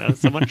true? I don't know.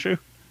 Somewhat true?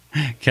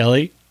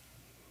 Kelly?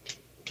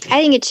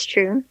 I think it's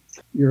true.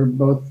 You're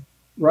both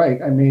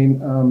right. I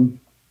mean,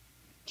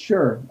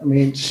 sure. I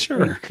mean,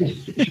 sure.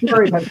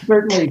 Sherry has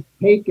certainly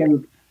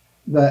taken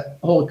the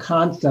whole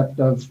concept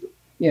of,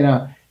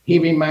 he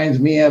reminds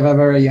me of a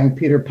very young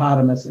Peter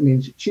Potamus. I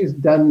mean, she's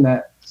done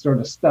that sort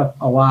of stuff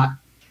a lot.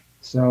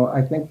 So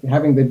I think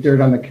having the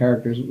dirt on the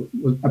characters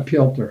would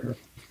appeal to her.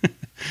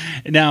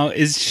 Now,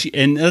 is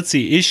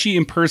she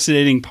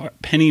impersonating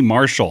Penny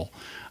Marshall?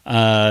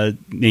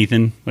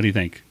 Nathan, what do you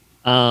think?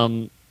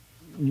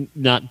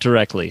 Not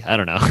directly. I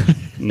don't know.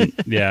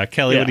 Yeah,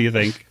 Kelly, what do you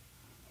think?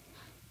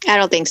 I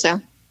don't think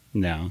so.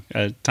 No.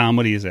 Tom,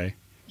 what do you say?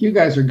 You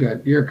guys are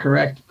good. You're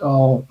correct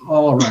all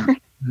around.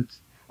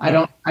 I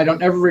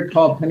don't ever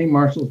recall Penny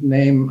Marshall's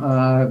name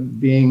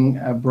being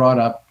brought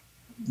up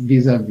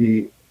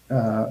vis-a-vis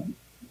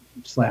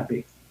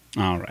Slappy.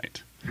 All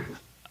right.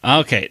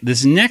 Okay,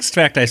 this next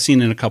fact I've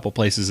seen in a couple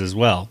places as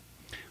well.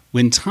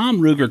 When Tom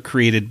Ruegger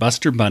created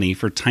Buster Bunny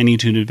for Tiny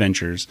Toon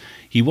Adventures,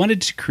 he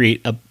wanted to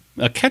create a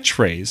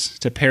catchphrase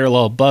to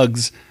parallel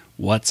Bug's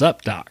 "What's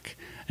up, Doc?"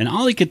 And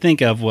all he could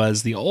think of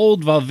was the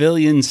old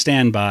vaudevillian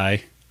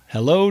standby,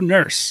 "Hello,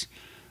 nurse."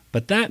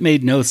 But that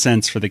made no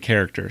sense for the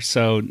character,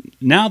 so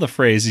now the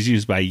phrase is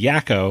used by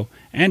Yakko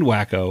and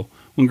Wacko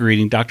when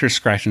greeting Dr.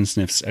 Scratch and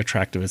Sniff's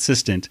attractive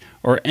assistant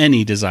or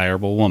any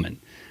desirable woman.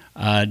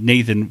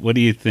 Nathan, what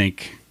do you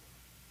think?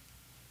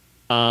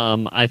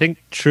 I think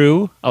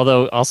true,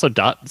 although also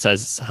Dot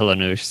says hello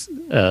nurse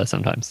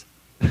sometimes.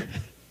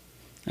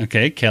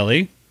 Okay,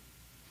 Kelly?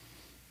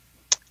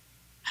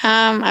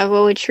 I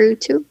will with true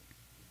too.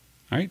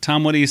 All right,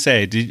 Tom, what do you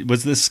say?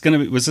 Was this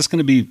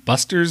gonna be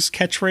Buster's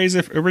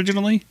catchphrase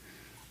originally?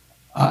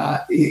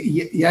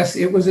 Yes,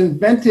 it was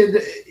invented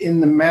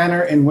in the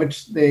manner in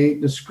which they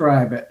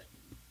describe it.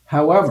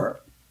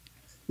 However,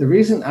 the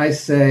reason I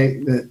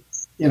say that,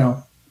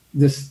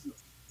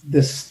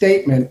 this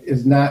statement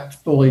is not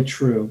fully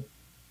true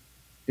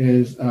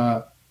is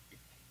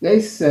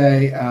they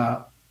say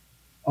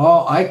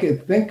all I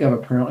could think of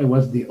apparently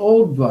was the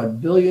old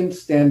vaudevillian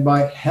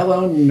standby,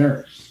 "Hello,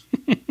 nurse."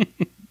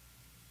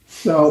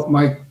 So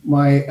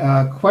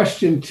my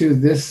question to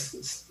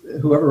this,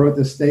 whoever wrote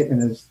this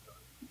statement, is,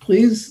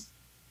 please,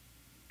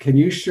 can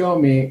you show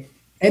me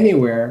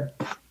anywhere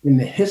in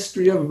the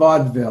history of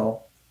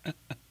vaudeville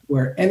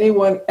where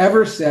anyone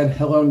ever said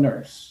 "hello,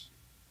 nurse"?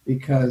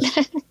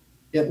 Because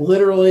it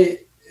literally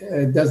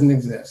doesn't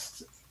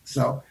exist.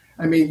 So,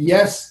 I mean,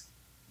 yes,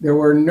 there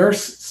were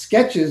nurse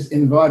sketches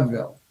in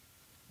vaudeville,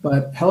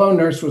 but "hello,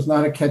 nurse" was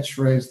not a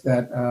catchphrase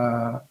that,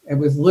 it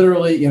was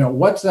literally,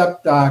 "What's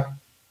up, Doc?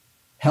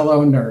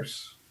 Hello,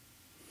 nurse."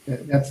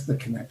 That's the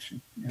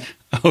connection. Yeah.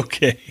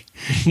 Okay.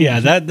 Yeah,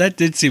 that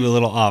did seem a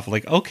little off.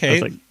 Like,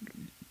 okay,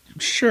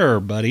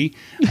 sure, buddy.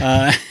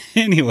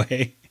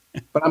 Anyway.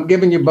 But I'm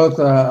giving you both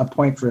a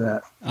point for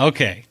that.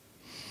 Okay.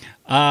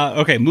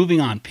 Okay, moving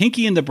on.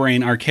 Pinky and the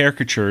Brain are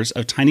caricatures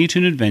of Tiny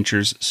Toon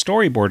Adventures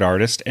storyboard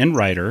artist and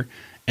writer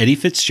Eddie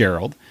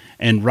Fitzgerald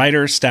and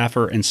writer,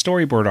 staffer, and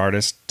storyboard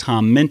artist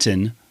Tom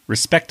Minton,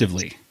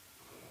 respectively.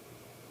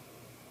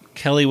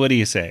 Kelly, what do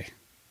you say?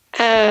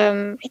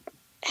 I'm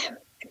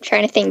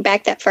trying to think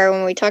back that far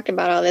when we talked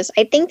about all this.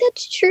 I think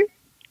that's true.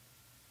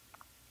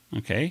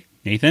 Okay.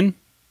 Nathan?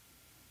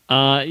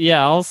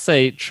 Yeah, I'll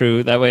say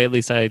true. That way at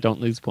least I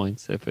don't lose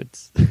points if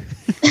it's...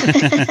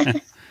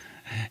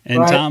 And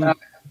right, Tom?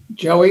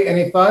 Joey,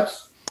 any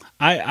thoughts?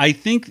 I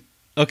think,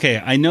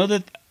 okay, I know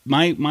that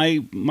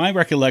my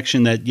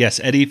recollection that, yes,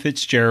 Eddie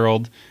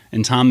Fitzgerald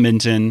and Tom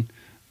Minton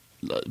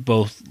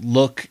both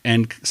look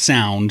and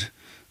sound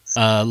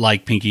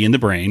like Pinky and the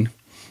Brain.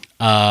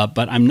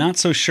 But I'm not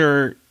so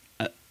sure.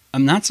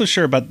 I'm not so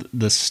sure about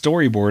the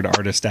storyboard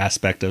artist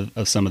aspect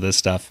of some of this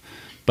stuff.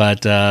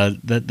 But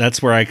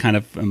that's where I kind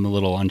of am a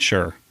little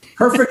unsure.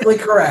 Perfectly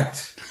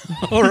correct.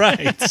 All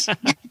right.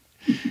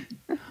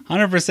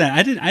 100%.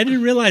 I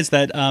didn't realize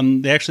that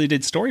they actually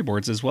did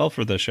storyboards as well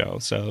for the show.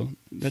 So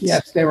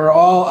yes, they were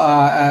all.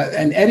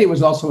 And Eddie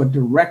was also a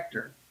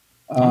director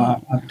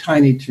of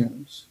Tiny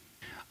Toons.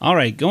 All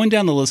right, going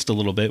down the list a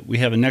little bit, we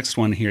have a next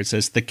one here. It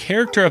says, the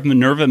character of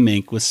Minerva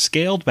Mink was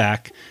scaled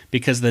back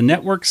because the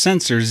network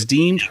censors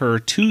deemed her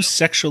too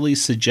sexually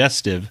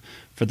suggestive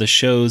for the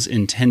show's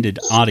intended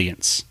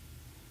audience.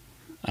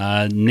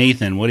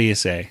 Nathan, what do you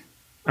say?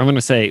 I'm going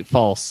to say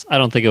false. I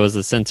don't think it was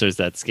the censors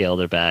that scaled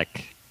her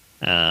back.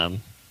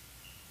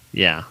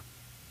 Yeah.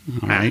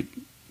 All right.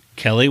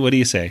 Kelly, what do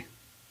you say?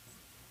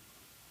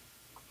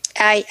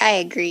 I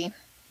agree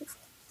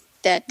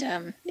that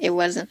it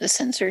wasn't the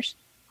censors.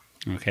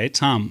 Okay,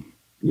 Tom.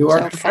 You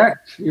are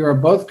correct. You are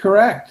both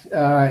correct.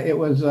 It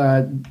was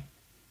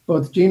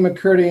both Gene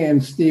McCurdy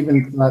and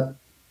Steven thought,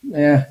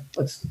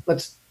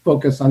 let's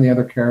focus on the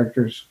other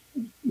characters.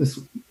 This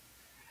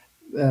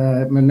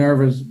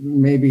Minerva's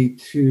maybe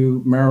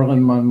too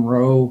Marilyn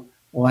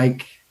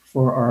Monroe-like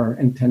for our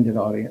intended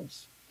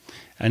audience.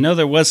 I know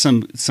there was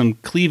some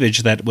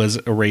cleavage that was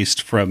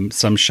erased from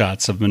some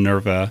shots of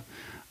Minerva.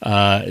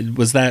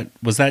 Was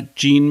that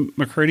Gene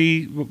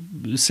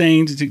McCurdy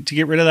saying to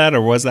get rid of that,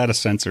 or was that a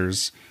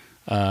censor's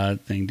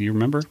thing? Do you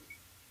remember?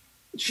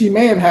 She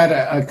may have had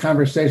a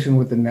conversation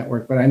with the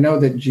network, but I know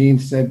that Gene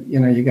said,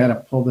 you got to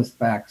pull this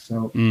back.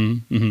 So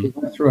we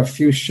went through a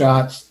few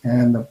shots,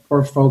 and the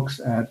poor folks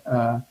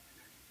at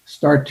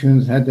Star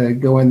Toons had to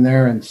go in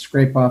there and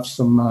scrape off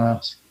some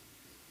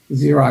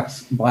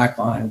Xerox black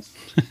lines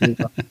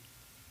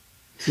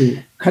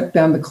to cut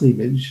down the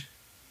cleavage.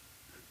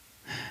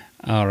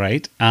 All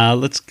right.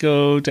 Let's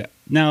go to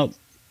now.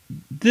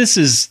 this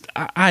is,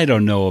 I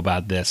don't know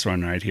about this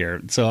one right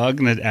here. So I'm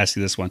going to ask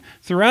you this one.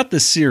 Throughout the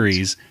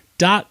series,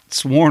 Dot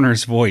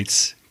Warner's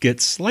voice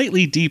gets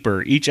slightly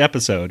deeper each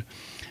episode.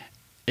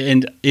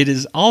 And it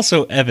is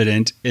also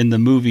evident in the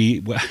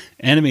movie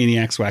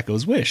Animaniacs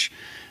Wacko's Wish.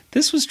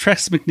 This was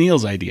Tress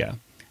MacNeille's idea,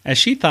 as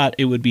she thought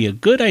it would be a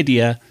good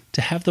idea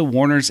to have the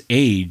Warners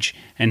age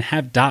and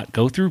have Dot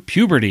go through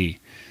puberty.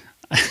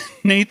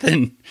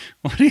 Nathan,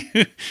 what do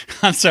you...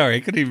 I'm sorry, I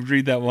couldn't even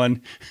read that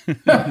one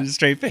with a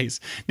straight face.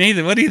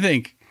 Nathan, what do you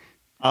think?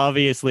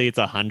 Obviously, it's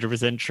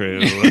 100% true.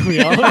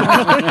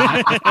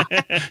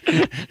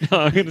 No,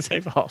 I'm going to say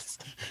false.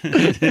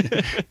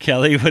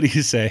 Kelly, what do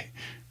you say?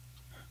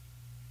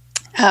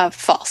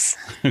 False.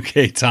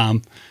 Okay,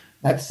 Tom.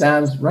 That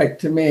sounds right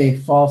to me.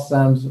 False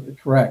sounds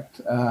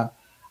correct.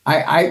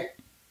 I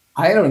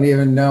don't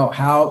even know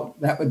how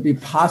that would be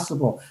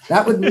possible.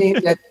 That would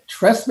mean that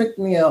Tress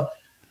MacNeille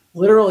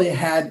literally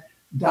had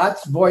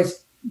Dot's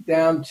voice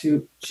down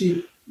to,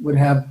 she would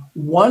have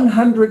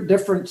 100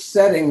 different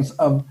settings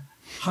of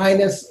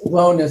highness,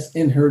 lowness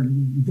in her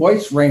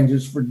voice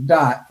ranges for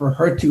Dot, for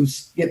her to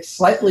get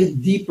slightly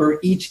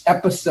deeper each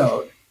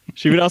episode.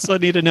 She would also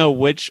need to know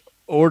which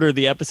order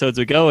the episodes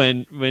would go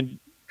in when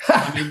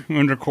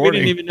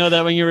recording. We didn't even know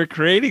that when you were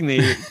creating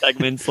the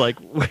segments, like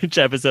which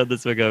episode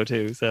this would go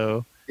to.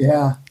 So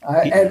yeah,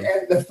 and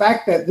the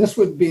fact that this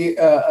would be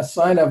a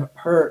sign of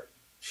her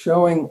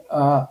showing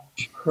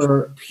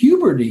her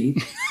puberty,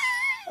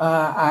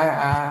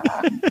 I'm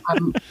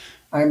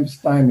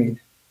stymied.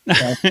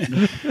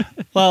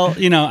 Well,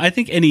 I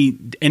think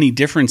any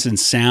difference in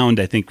sound,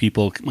 I think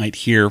people might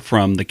hear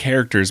from the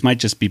characters might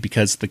just be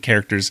because the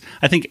characters.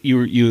 I think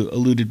you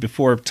alluded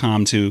before,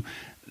 Tom, to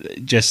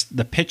just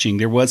the pitching.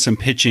 There was some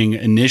pitching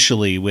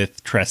initially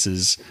with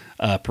Tress's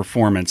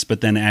performance, but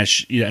then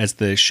as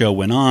the show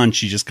went on,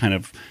 she just kind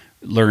of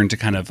learned to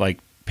kind of like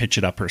pitch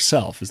it up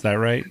herself. Is that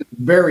right?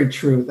 Very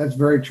true. That's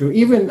very true.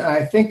 Even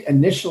I think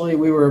initially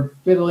we were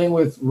fiddling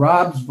with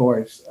Rob's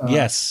voice.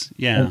 Yes.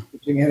 Yeah.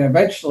 And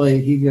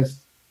eventually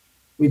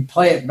we'd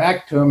play it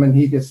back to him and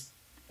he just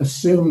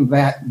assumed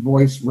that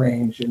voice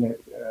range and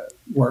it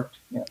worked.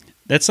 Yeah.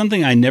 That's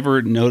something I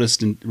never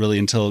noticed really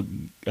until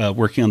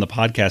working on the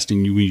podcast,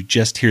 and you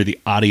just hear the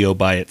audio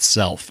by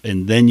itself,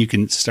 and then you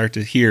can start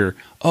to hear,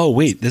 oh,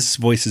 wait, this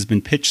voice has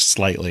been pitched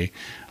slightly,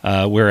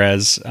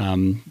 whereas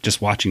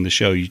just watching the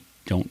show, you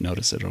don't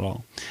notice it at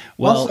all.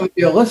 Well, also, if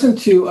you listen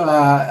to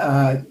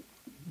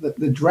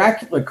the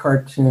Dracula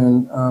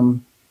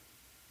cartoon,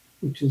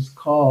 which is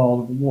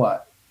called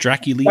what?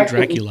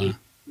 Dracula.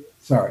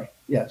 Sorry,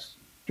 yes.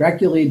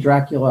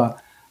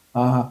 Dracula.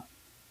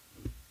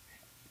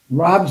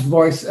 Rob's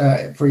voice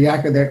for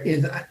Yakko there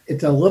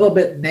it's a little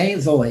bit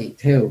nasally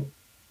too.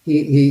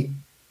 He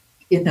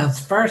in those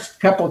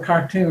first couple of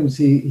cartoons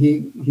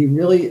he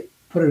really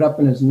put it up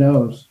in his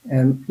nose,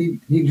 and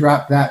he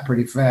dropped that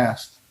pretty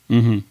fast.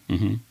 Mm-hmm,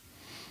 mm-hmm.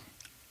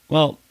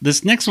 Well,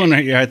 this next one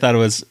right here, I thought it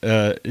was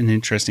an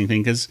interesting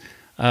thing because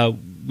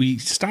we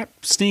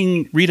stopped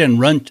seeing Rita and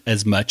Runt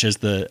as much as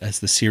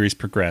the series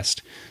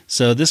progressed.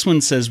 So this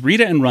one says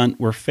Rita and Runt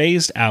were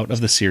phased out of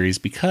the series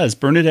because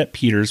Bernadette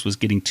Peters was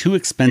getting too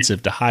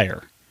expensive to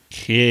hire.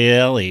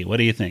 Kelly, what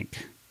do you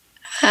think?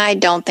 I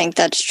don't think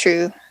that's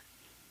true.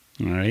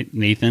 All right,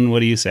 Nathan, what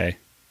do you say?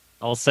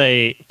 I'll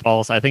say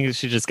false. I think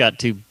she just got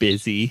too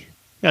busy,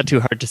 got too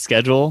hard to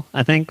schedule.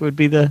 I think would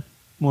be the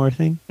more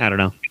thing. I don't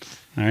know.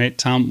 All right,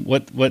 Tom,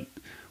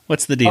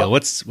 what's the deal?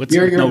 What's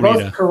you're both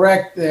Rita?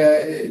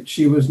 Correct.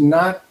 She was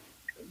not.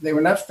 They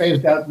were not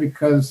phased out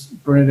because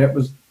Bernadette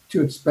was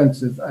too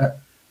expensive.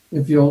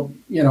 If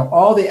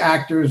all the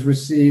actors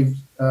received.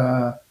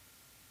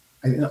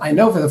 I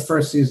know for the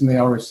first season they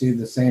all received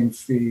the same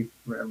fee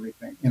for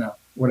everything.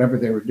 Whatever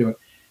they were doing.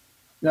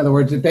 In other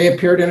words, if they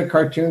appeared in a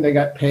cartoon, they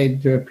got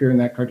paid to appear in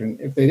that cartoon.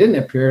 If they didn't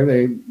appear,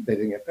 they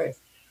didn't get paid.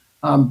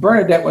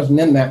 Bernadette wasn't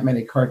in that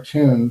many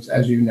cartoons,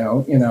 as you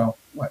know.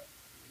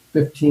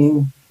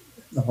 15,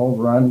 the whole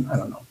run, I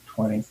don't know,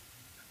 20.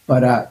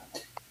 But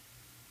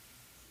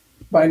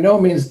by no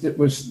means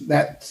was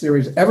that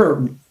series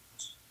ever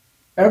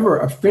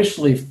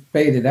officially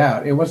faded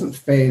out. It wasn't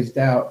phased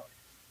out.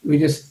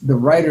 The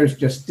writers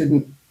just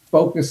didn't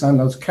focus on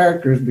those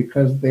characters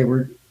because they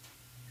were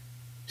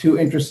too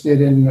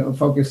interested in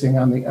focusing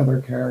on the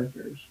other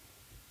characters.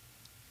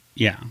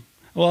 Yeah.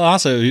 Well,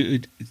 also,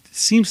 it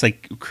seems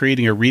like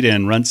creating a Rita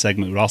and Runt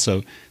segment would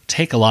also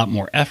take a lot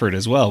more effort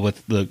as well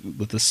with the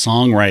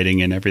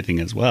songwriting and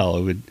everything as well.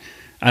 It would,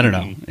 I don't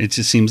know. It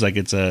just seems like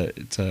it's a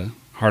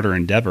harder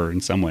endeavor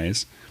in some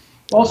ways.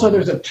 Also,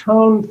 there's a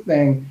tone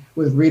thing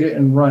with Rita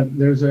and Runt.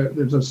 There's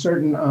a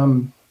certain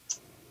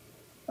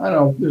I don't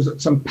know.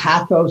 There's some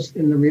pathos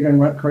in the Rita and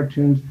Runt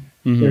cartoons.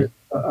 Mm-hmm. There's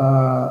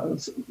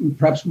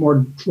perhaps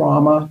more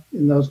drama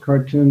in those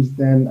cartoons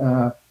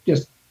than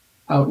just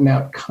out and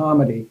out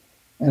comedy.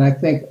 And I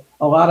think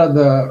a lot of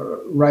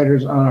the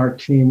writers on our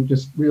team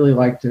just really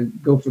like to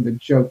go for the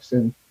jokes,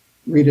 and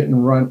Rita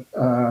and Runt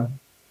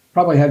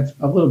probably had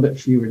a little bit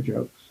fewer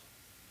jokes.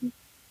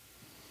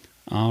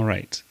 All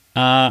right.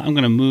 I'm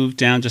going to move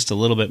down just a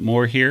little bit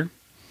more here.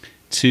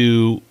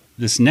 to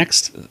this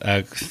next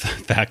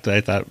fact that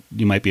I thought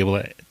you might be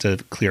able to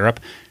clear up.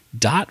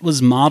 Dot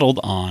was modeled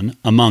on,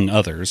 among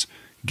others,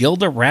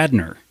 Gilda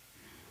Radner.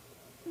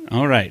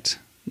 All right.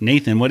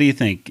 Nathan, what do you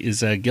think?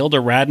 Is Gilda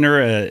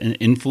Radner an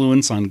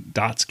influence on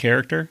Dot's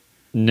character?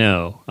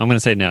 No. I'm going to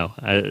say no.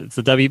 It's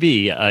a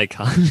WB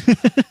icon.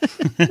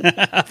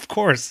 Of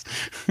course.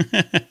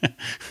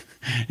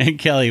 And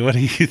Kelly, what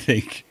do you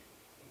think?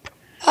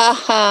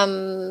 That's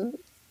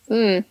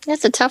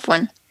a tough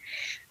one.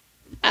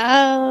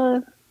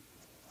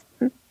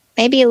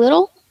 Maybe a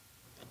little.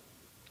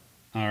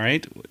 All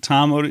right.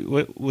 Tom,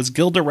 what was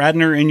Gilda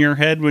Radner in your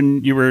head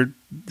when you were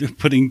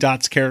putting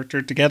Dot's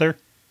character together?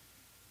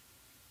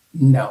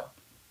 No.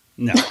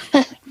 No.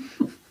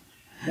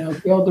 No,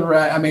 Gilda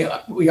Radner. I mean,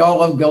 we all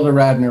love Gilda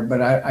Radner,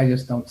 but I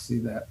just don't see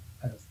that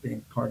as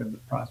being part of the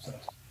process.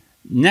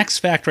 Next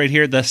fact right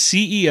here. The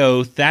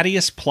CEO,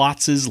 Thaddeus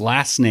Plotz's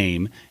last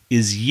name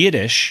is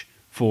Yiddish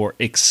for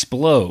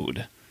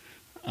explode.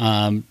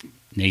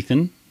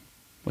 Nathan,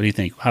 what do you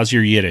think? How's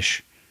your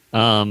Yiddish?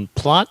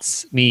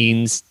 Plotz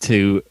means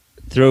to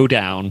throw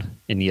down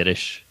in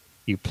Yiddish.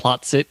 You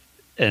plots it,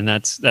 and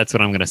that's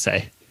what I'm going to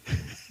say.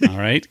 All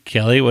right.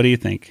 Kelly, what do you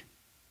think?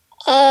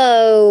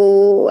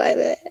 Oh,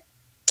 I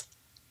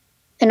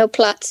know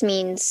Plotz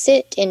means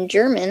sit in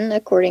German,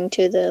 according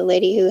to the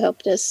lady who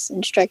helped us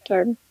instruct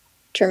our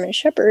German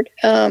Shepherd.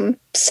 But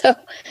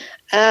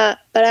I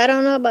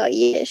don't know about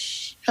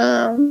Yiddish.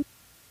 No.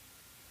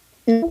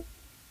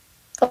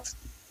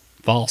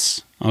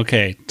 False.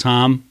 Okay.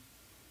 Tom?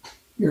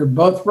 You're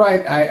both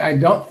right. I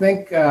don't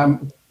think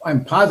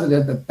I'm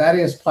positive that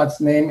Thaddeus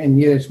Plotz's name in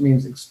Yiddish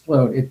means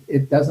explode.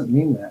 It doesn't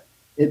mean that.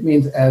 It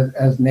means,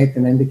 as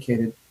Nathan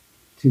indicated,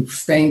 to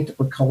faint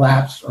or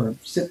collapse or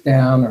sit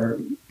down or.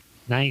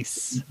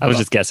 Nice. I was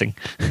just guessing.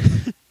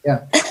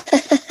 Yeah.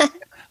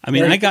 I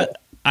mean,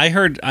 I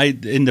heard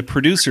in the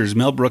producers,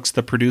 Mel Brooks,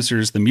 the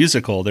producers, the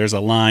musical, there's a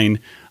line,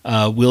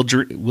 we'll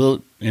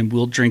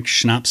drink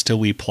schnapps till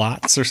we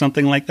plots or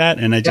something like that.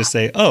 And I just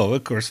say, oh,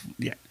 of course,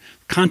 yeah.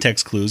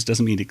 Context clues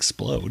doesn't mean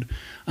explode.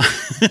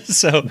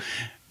 So,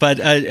 but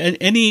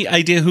any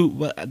idea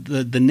who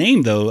the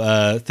name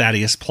though,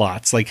 Thaddeus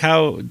Plots, like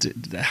how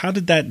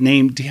did that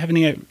name, do you have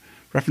any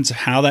reference of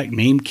how that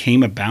name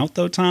came about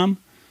though, Tom?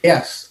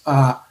 Yes.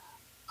 I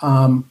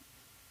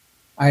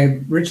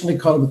originally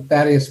called it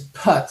Thaddeus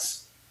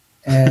Putz,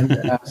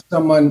 and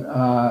someone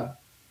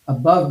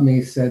above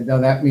me said, no,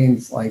 that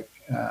means like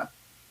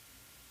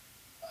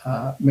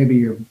maybe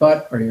your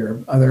butt or your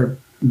other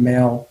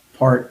male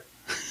part.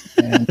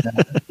 And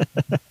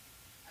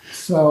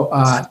so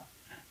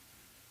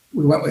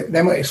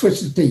then we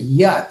switched it to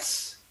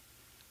Yutz,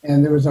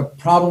 and there was a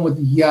problem with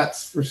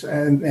Yutz,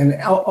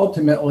 and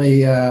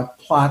ultimately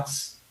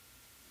Plots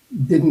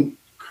didn't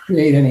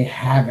create any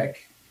havoc.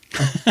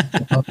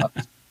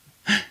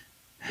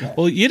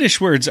 Well, Yiddish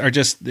words are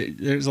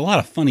there's a lot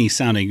of funny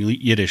sounding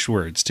Yiddish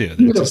words too.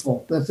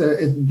 Beautiful.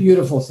 It's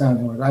beautiful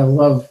sounding word. I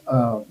love,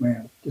 oh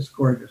man, just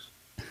gorgeous.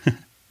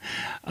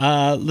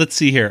 Let's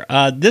see here.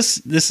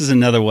 This is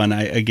another one.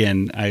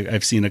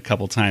 I've seen a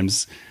couple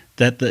times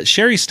that the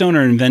Sherry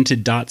Stoner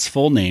invented Dot's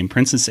full name,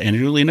 Princess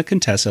Angelina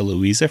Contessa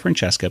Louisa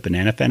Francesca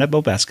Banana Fana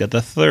Bobeska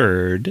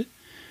III,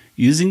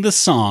 using the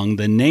song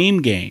 "The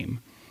Name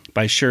Game"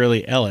 by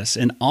Shirley Ellis,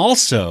 and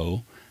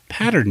also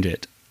patterned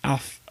it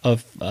off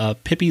of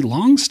Pippi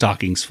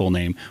Longstocking's full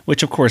name,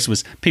 which of course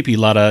was Pippi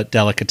Lotta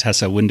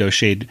Delicatessa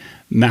Windowshade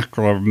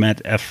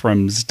Macromet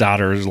Ephraim's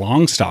daughter's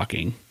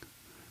Longstocking.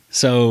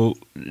 So,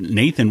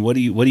 Nathan, what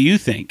do you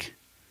think?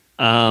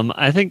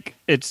 I think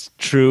it's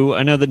true.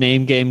 I know the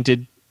name game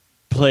did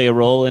play a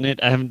role in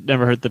it. I haven't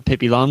never heard the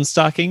Pippi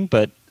Longstocking,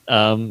 but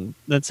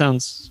that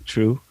sounds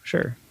true.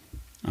 Sure.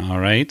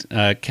 All right,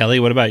 Kelly,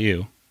 what about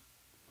you?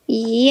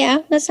 Yeah,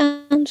 that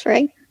sounds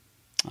right.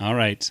 All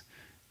right,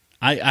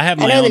 I have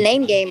my. I know own... the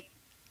name game.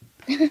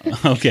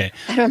 Okay.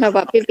 I don't know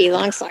about Pippi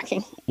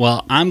Longstocking.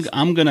 Well,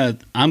 I'm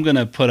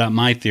gonna put out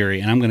my theory,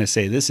 and I'm gonna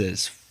say this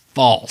is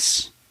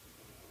false.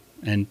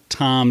 And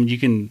Tom, you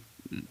can.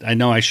 I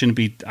know I shouldn't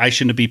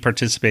be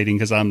participating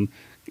because I'm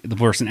the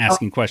person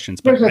asking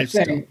questions. But here's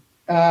the thing: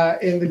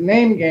 in the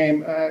name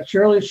game,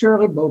 Shirley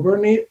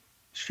Boburley,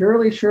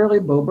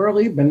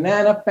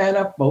 Banana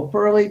Fana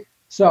Boburley.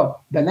 So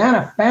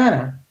Banana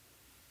Fana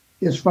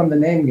is from the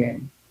name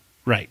game.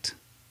 Right.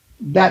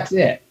 That's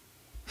it.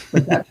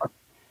 But that part.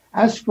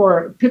 As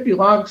for Pippi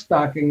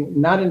Longstocking,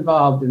 not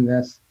involved in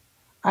this.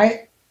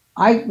 Sherry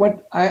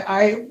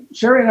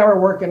and I were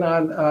working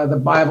on the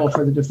Bible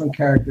for the different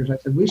characters. I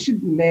said we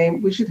should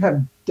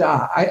have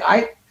Dot.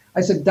 I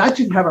said Dot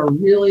should have a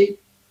really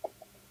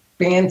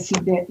fancy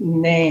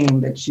name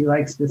that she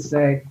likes to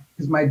say,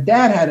 because my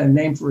dad had a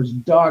name for his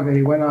dog that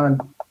he went on.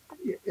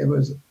 It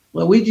was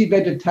Luigi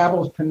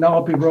Vegetables,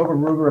 Penelope, Rover,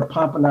 Ruger,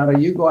 Pomponato,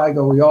 You Go, I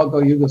Go, We All Go,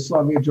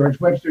 Yugoslavia, George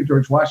Webster,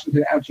 George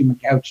Washington, Ouchie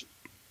McOuchie.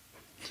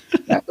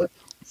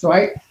 So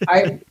I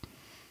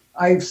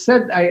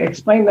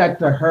explained that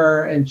to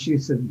her, and she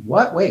said,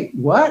 "What? Wait,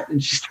 what?"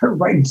 And she started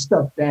writing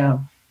stuff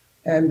down.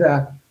 And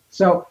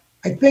so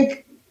I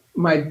think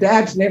my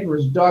dad's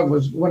neighbor's dog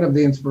was one of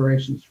the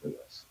inspirations for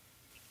this.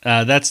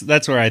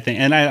 That's where I think,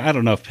 and I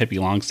don't know if Pippi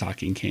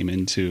Longstocking came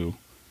into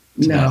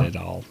that at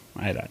all.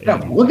 I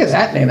don't look at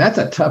that name. That's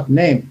a tough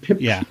name.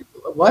 Pippi. Yeah.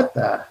 What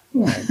the?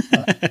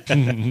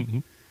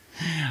 Oh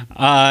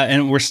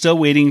and we're still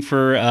waiting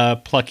for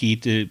Plucky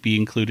to be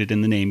included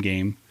in the name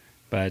game,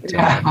 but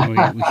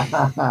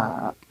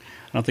I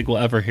don't think we'll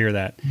ever hear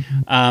that.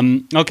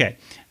 Okay.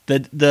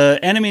 The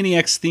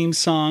Animaniacs theme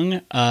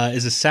song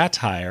is a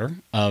satire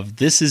of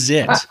This Is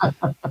It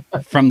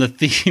from the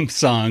theme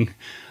song,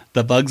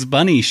 The Bugs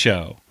Bunny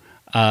Show.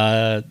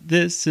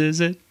 This is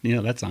it. You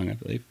know that song, I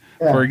believe.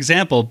 Yeah. For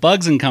example,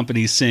 Bugs and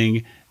Company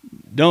sing,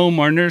 "No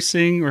more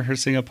nursing,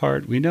 rehearsing a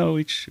part. We know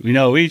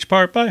each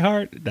part by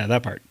heart."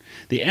 That part.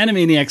 The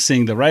Animaniacs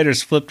sing, "The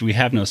writers flipped. We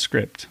have no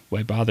script.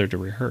 Why bother to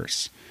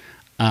rehearse?"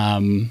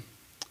 Nathan,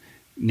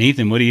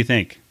 what do you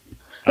think?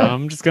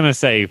 I'm just gonna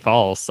say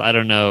false. I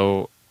don't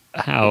know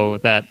how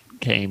that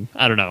came.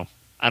 I don't know.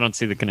 I don't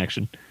see the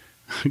connection.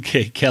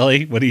 Okay,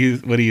 Kelly, what do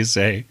you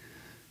say?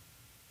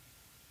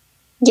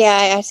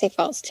 Yeah, I say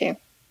false too.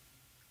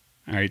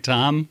 All right,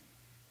 Tom.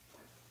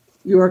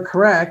 You are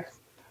correct.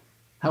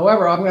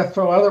 However, I'm going to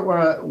throw other one.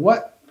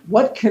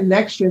 What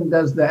connection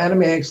does the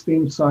Animaniacs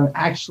theme song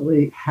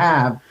actually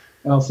have?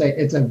 And I'll say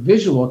it's a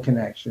visual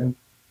connection.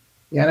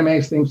 The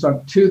Animaniacs theme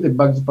song to the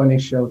Bugs Bunny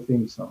Show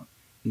theme song.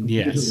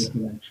 Yes.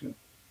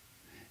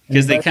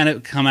 Because they kind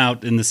of come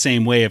out in the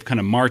same way of kind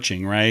of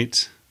marching,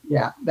 right?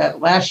 Yeah, that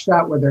last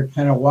shot where they're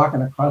kind of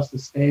walking across the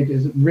stage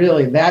is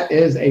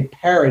a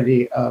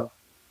parody of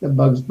the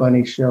Bugs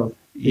Bunny Show.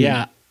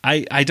 Yeah,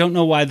 I don't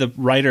know why the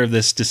writer of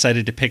this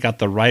decided to pick out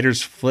the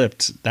writers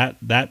flipped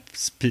that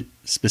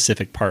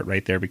specific part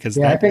right there, because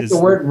I think the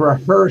word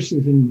rehearse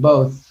is in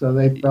both, so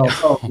they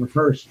felt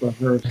rehearse.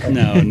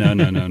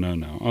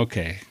 No.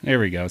 Okay, there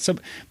we go. So,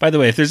 by the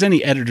way, if there's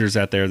any editors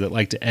out there that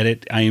like to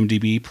edit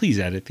IMDb, please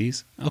edit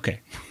these. Okay,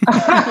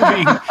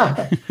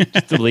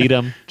 just delete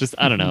them. Just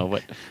I don't know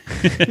what.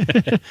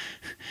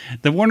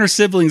 The Warner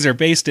siblings are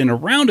based in a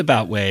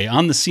roundabout way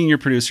on the senior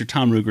producer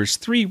Tom Ruegger's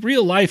 3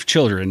 real-life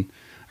children.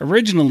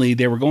 Originally,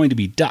 they were going to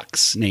be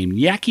ducks named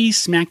Yacky,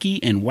 Smacky,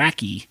 and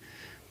Wacky.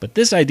 But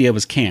this idea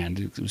was canned.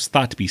 It was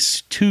thought to be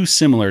too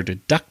similar to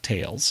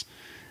DuckTales.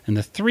 And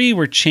the 3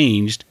 were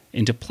changed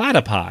into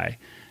platypi,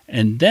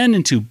 and then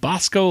into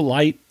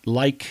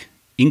Bosco-like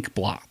ink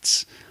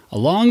blots.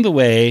 Along the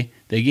way,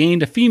 they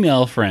gained a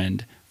female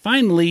friend.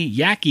 Finally,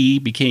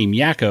 Yacky became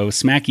Yakko,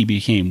 Smacky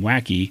became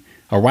Wacky,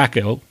 or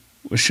Wacko,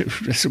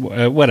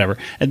 whatever.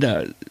 And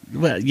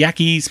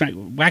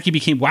Wacky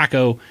became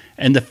Wacko,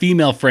 and the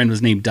female friend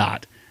was named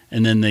Dot.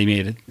 And then they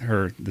made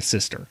her the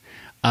sister.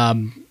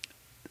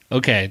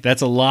 Okay,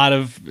 that's a lot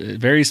of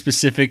very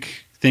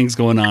specific things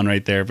going on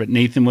right there. But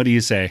Nathan, what do you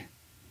say?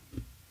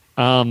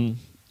 I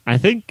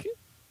think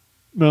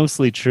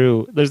mostly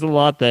true. There's a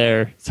lot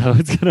there, so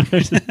it's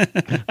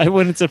gonna. I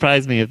wouldn't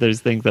surprise me if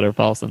there's things that are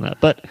false in that,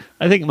 but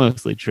I think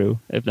mostly true,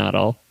 if not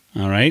all.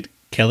 All right,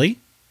 Kelly.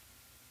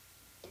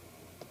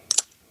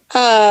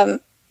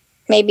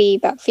 Maybe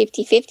about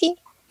 50-50.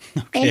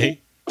 Okay.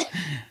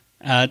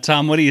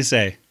 Tom, what do you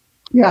say?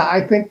 Yeah,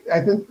 I think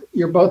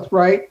you're both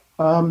right.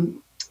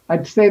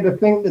 I'd say the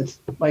thing that's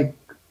like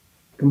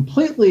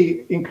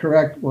completely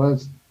incorrect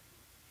was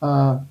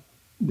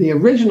the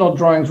original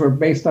drawings were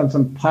based on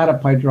some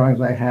platypi drawings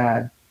I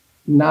had,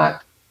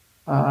 not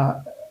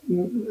the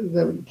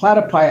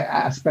platypi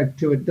aspect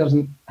to it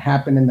doesn't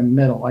happen in the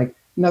middle. Like,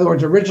 in other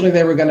words, originally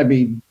they were going to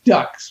be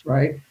ducks,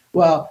 right?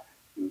 Well,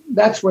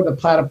 that's where the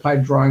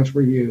platypi drawings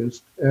were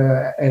used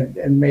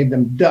and made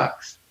them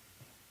ducks.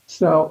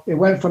 So it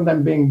went from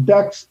them being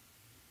ducks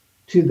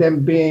to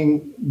them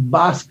being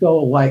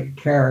Bosco-like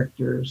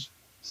characters.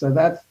 So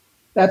that's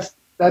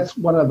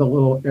one of the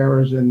little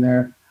errors in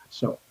there.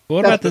 So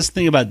what about this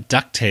thing about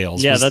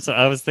DuckTales? Yeah,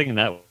 I was thinking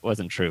that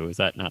wasn't true. Is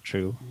that not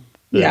true?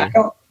 Yeah, I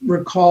don't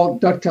recall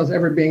DuckTales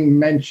ever being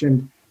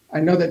mentioned.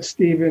 I know that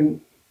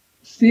Steven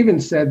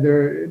said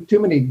there are too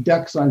many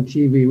ducks on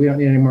TV. We don't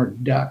need any more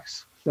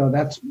ducks. So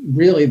that's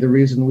really the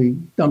reason we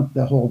dumped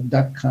the whole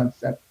duck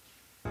concept.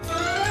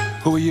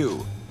 Who are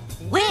you?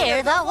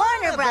 We're the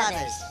Warner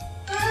Brothers.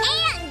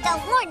 And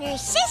the Warner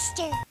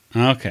sister.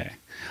 Okay.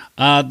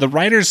 The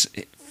writers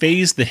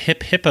phased the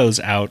hip hippos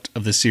out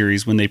of the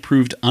series when they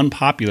proved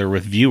unpopular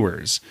with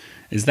viewers.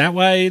 Is that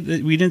why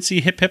we didn't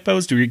see hip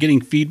hippos? Do we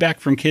getting feedback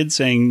from kids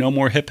saying no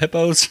more hip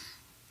hippos?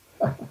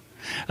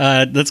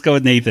 Let's go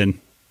with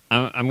Nathan.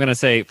 I'm going to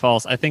say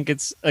false. I think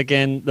it's,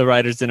 again, the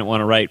writers didn't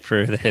want to write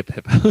for the hip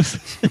hippos.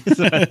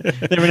 So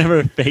they were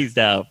never phased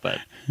out, but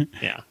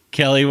yeah.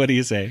 Kelly, what do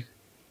you say?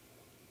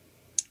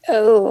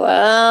 Oh,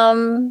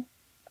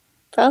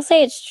 I'll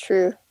say it's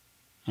true.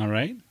 All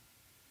right.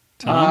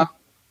 Tom?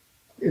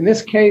 In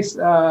this case,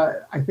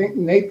 I think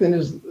Nathan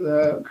is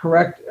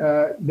correct.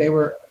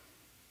 The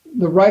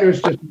writers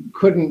just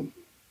couldn't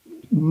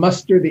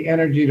muster the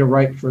energy to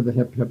write for the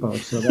hip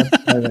hippos, so that's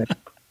why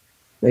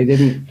they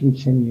didn't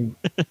continue.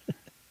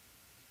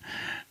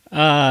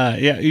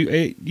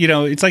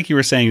 It's like you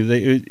were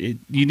saying,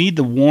 you need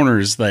the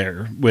Warners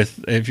there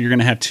if you're going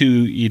to have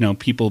two,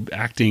 people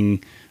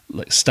acting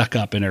stuck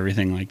up and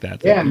everything like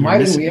that. Yeah, why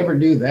didn't we ever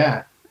do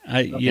that?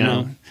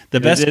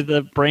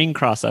 The brain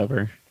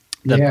crossover.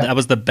 That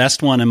was the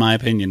best one in my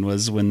opinion.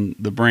 Was when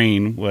the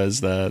brain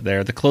was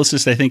there. The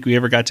closest I think we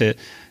ever got to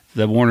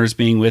the Warners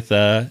being with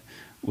the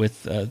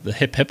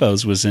Hip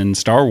Hippos was in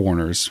Star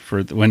Warners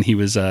when he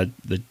was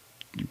the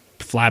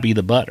Flabby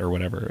the Butt or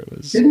whatever it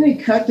was.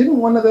 Didn't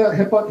one of the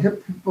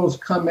hippos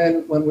come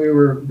in when we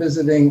were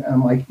visiting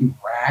like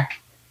Iraq,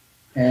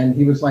 and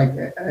he was like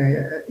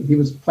he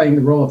was playing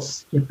the role of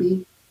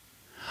Skippy.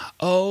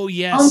 Oh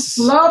yes,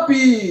 I'm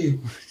Slappy.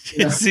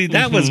 See,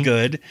 that was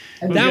good.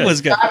 That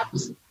was good.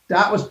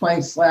 Dot was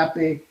playing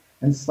Slappy,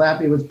 and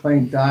Slappy was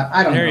playing Dot.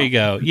 I don't know. There you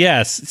go.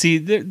 Yes. See,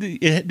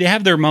 they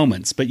have their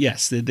moments, but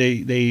yes,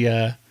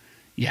 they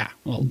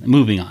Well,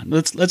 moving on.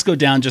 Let's go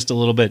down just a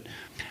little bit.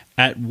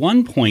 At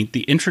one point,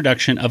 the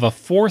introduction of a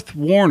fourth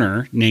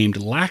Warner named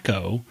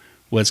Lacko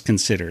was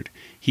considered.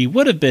 He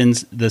would have been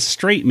the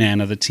straight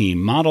man of the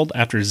team, modeled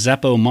after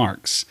Zeppo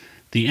Marx.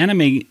 The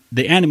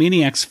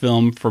Animaniacs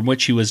film from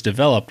which he was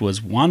developed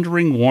was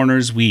Wandering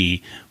Warner's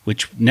Wee,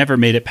 which never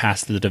made it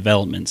past the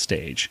development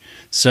stage.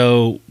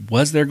 So,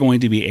 was there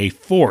going to be a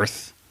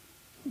fourth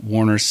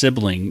Warner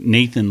sibling?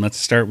 Nathan, let's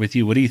start with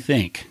you. What do you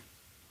think?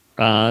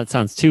 It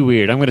sounds too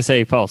weird. I'm going to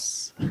say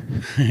false.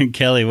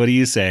 Kelly, what do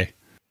you say?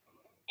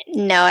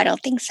 No, I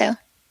don't think so.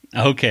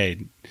 Okay.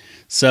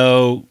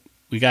 So,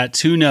 we got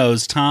 2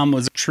 no's. Tom,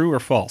 was it true or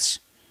false?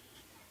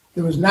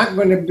 There was not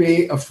going to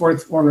be a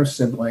fourth Warner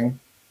sibling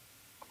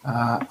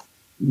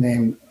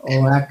named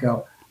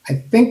Olacco. I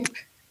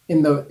think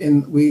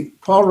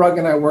Paul Rugg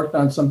and I worked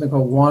on something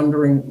called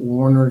Wandering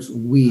Warner's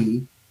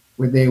Wee,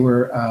 where they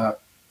were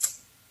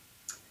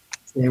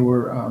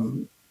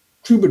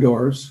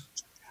troubadours,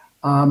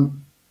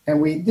 and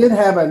we did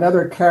have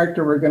another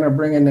character we're going to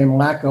bring in named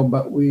Lacko,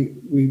 but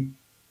we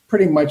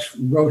pretty much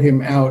wrote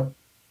him out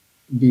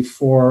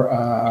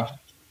before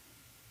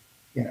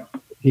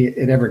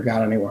it ever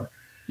got anywhere.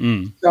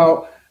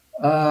 So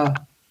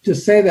to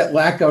say that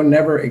Lacko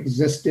never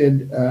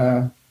existed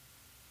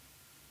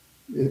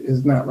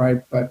is not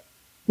right, but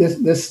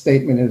this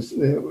statement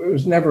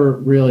was never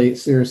really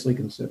seriously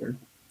considered.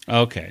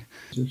 Okay.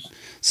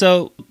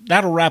 So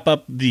that'll wrap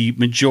up the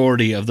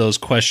majority of those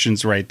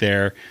questions right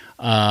there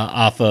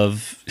off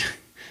of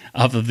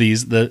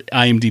these, the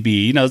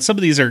IMDb. Some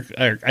of these are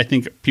I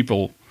think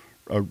people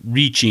are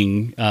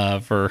reaching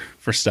for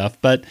stuff,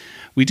 but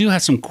we do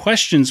have some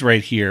questions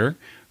right here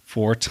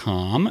for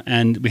Tom,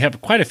 and we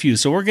have quite a few.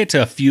 So we'll get to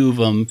a few of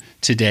them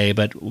today,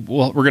 but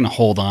we're going to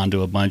hold on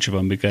to a bunch of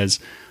them because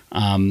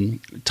Tom,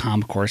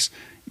 of course,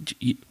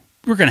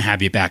 we're going to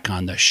have you back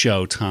on the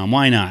show, Tom.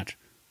 Why not?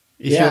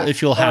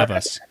 If you'll have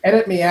us.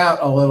 Edit me out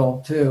a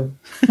little, too.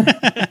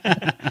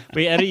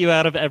 We edit you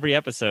out of every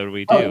episode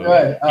we do. Oh,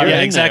 good.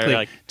 Yeah,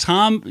 exactly.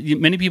 Tom,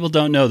 many people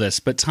don't know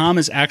this, but Tom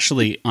is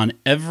actually on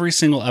every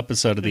single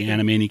episode of the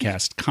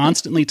Animanicast,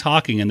 constantly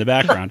talking in the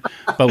background.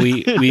 But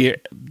we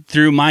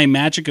through my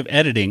magic of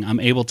editing, I'm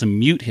able to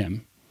mute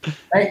him.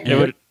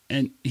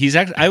 And he's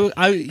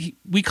actually,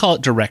 we call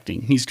it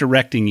directing. He's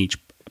directing each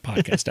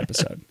podcast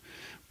episode.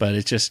 But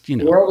it's just, The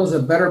world is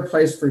a better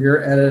place for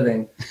your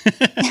editing.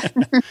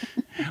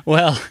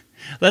 Well,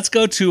 let's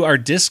go to our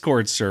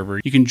Discord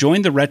server. You can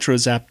join the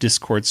RetroZap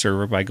Discord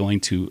server by going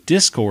to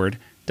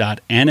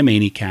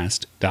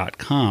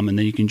discord.animanicast.com, and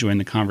then you can join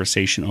the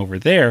conversation over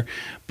there.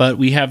 But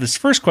we have this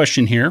first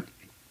question here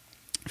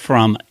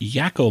from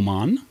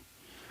Yakomon.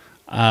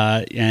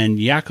 And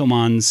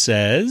Yakomon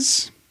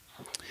says,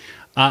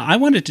 I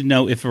wanted to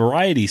know if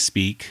Variety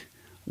Speak,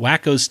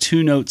 Wacko's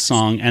 2-note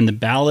song, and the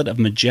Ballad of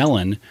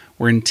Magellan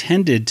were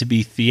intended to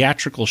be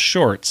theatrical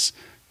shorts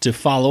to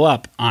follow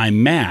up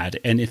I'm Mad,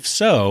 and if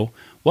so,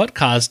 what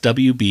caused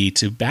WB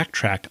to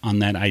backtrack on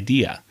that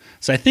idea?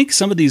 So I think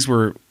some of these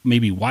were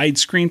maybe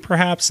widescreen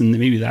perhaps, and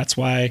maybe that's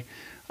why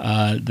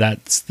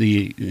that's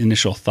the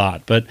initial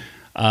thought. But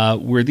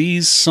were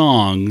these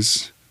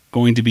songs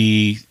going to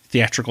be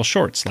theatrical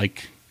shorts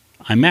like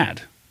I'm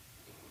Mad?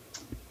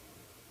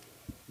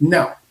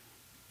 No.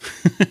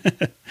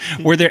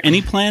 Were there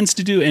any plans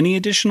to do any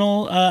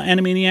additional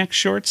Animaniacs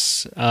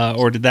shorts,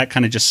 or did that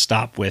kind of just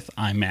stop with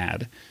I'm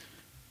Mad?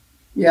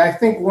 Yeah, I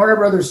think Warner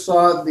Brothers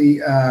saw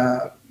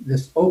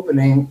this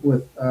opening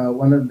with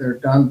one of their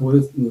Don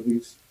Bluth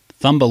movies.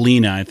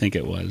 Thumbelina, I think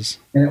it was.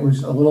 And it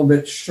was a little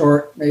bit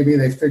short. Maybe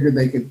they figured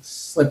they could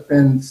slip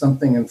in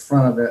something in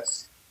front of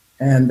it.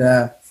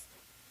 And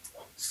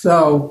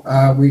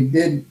so we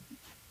did,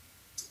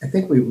 I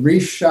think we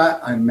reshot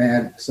I'm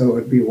Mad so it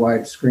would be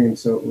widescreen,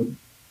 so it would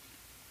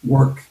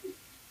work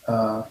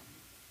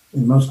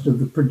in most of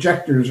the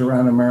projectors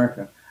around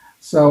America.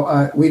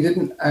 So we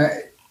didn't,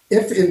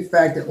 if in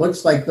fact it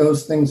looks like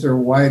those things are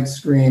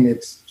widescreen,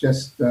 it's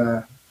just,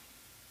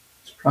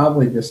 it's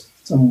probably just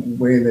some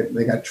way that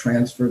they got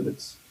transferred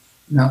that's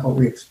not what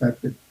we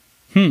expected.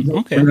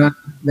 Okay.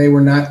 They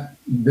were not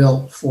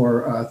built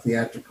for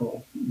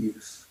theatrical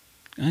use.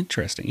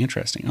 Interesting.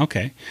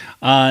 Okay.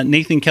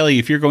 Nathan, Kelly,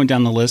 if you're going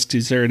down the list,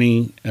 is there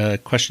any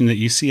question that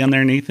you see on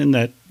there, Nathan,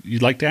 that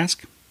you'd like to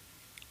ask?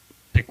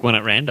 Pick one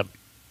at random.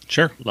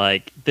 Sure.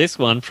 Like this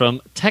one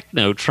from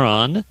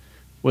Technotron.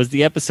 Was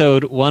the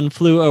episode One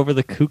Flew Over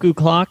the Cuckoo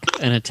Clock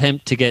an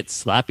attempt to get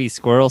Slappy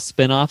Squirrel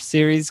spin-off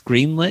series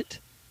greenlit?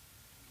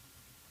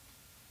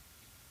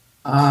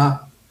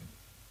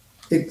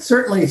 It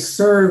certainly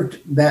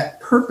served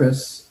that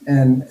purpose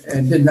and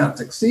did not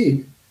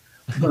succeed.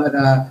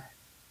 But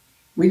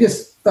we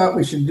just thought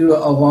we should do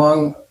a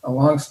long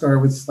story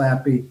with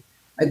Slappy.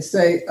 I'd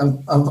say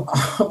of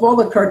all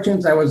the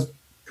cartoons I was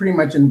pretty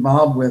much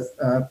involved with,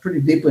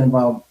 pretty deeply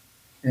involved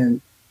in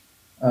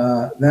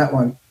that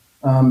one.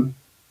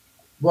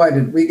 Boy,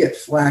 did we get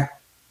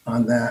flack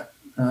on that.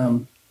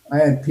 I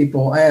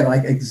had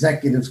like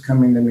executives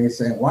coming to me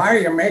saying, why are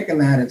you making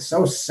that? It's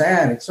so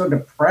sad. It's so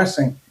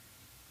depressing.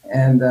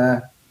 And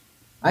I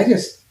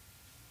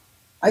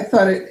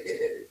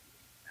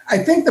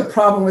think the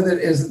problem with it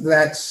is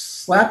that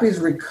Slappy's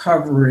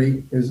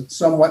recovery is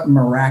somewhat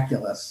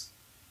miraculous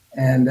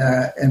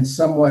and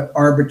somewhat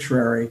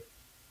arbitrary.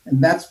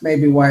 And that's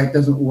maybe why it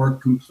doesn't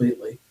work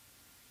completely.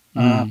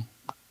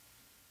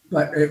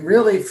 But it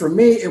really, for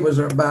me, it was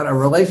about a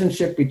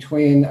relationship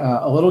between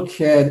a little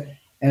kid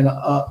and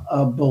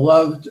a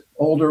beloved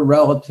older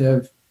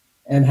relative,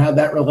 and how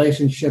that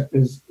relationship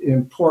is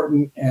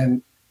important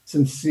and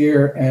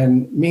sincere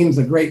and means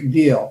a great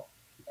deal.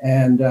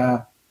 And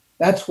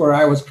that's where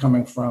I was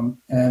coming from.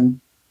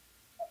 And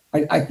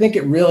I think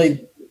it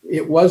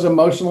was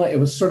emotional. It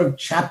was sort of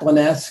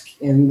Chaplin-esque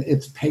in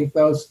its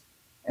pathos.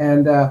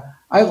 And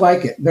I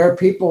like it. There are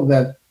people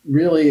that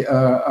really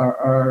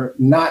are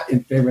not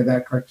in favor of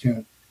that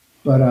cartoon,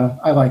 but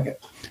I like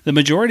it. The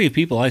majority of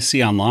people I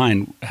see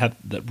online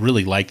that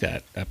really like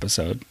that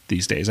episode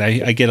these days.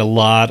 I get a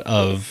lot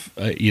of,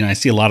 I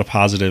see a lot of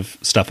positive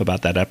stuff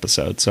about that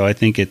episode. So I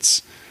think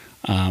it's,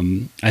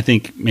 I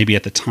think maybe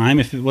at the time,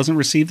 if it wasn't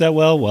received that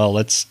well,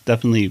 it's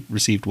definitely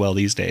received well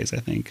these days. I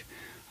think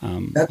a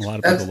lot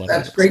of people love it.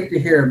 That's great to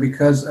hear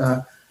because,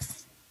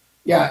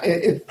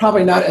 it's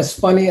probably not as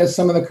funny as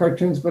some of the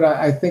cartoons, but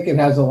I think it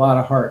has a lot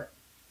of heart.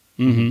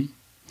 Mm-hmm.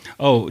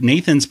 Oh,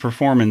 Nathan's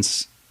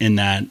performance in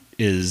that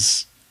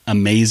is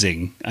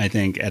amazing. I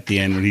think at the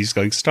end when he's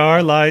going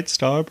Starlight,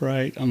 Star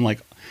Bright, I'm like,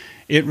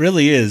 it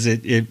really is.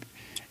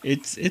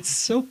 It's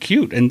so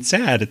cute and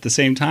sad at the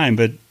same time.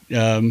 But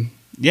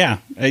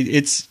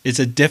it's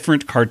a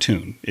different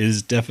cartoon. It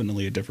is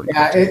definitely a different.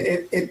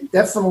 cartoon. It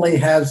definitely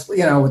has.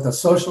 With the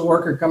social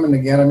worker coming to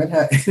get him, it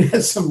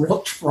has some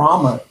real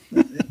trauma.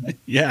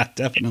 Yeah,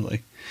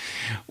 definitely.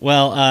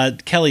 Well,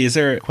 Kelly, is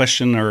there a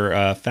question or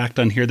a fact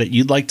on here that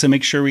you'd like to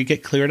make sure we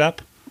get cleared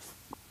up?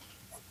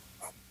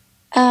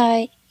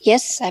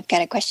 Yes, I've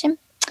got a question.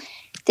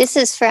 This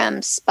is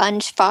from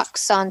Sponge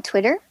Fox on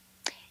Twitter.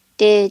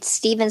 Did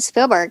Steven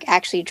Spielberg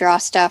actually draw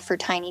stuff for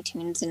Tiny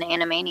Toons and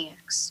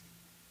Animaniacs?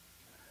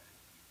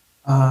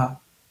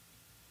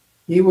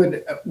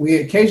 We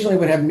occasionally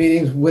would have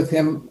meetings with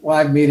him,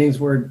 live meetings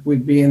where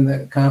we'd be in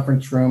the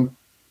conference room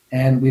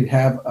and we'd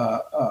have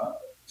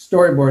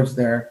storyboards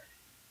there.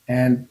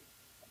 And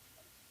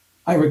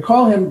I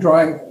recall him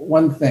drawing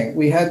one thing.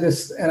 We had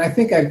this, and I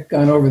think I've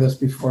gone over this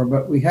before,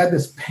 but we had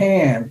this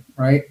pan,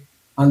 right,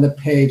 on the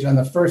page, on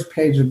the first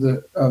page of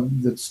the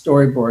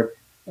storyboard.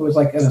 It was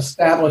like an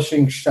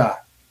establishing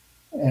shot.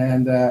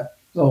 And it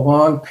was a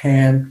long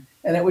pan,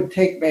 and it would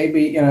take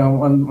maybe,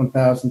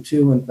 1,000,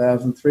 2,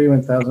 1,000, 3,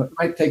 1,000. It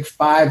might take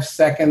 5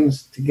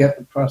 seconds to get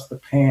across the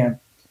pan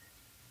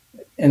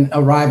and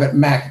arrive at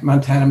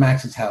Montana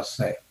Max's house,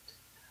 say.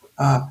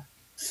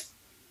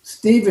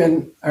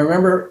 Stephen, I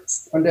remember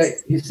one day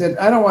he said,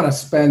 I don't want to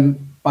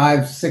spend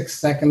 5-6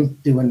 seconds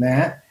doing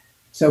that.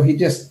 So he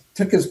just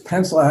took his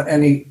pencil out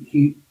and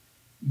he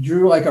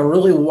drew like a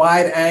really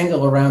wide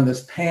angle around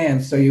this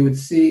pan. So you would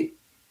see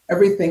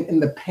everything in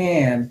the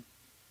pan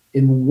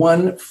in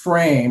one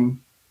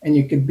frame and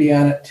you could be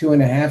on it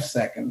 2.5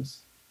 seconds.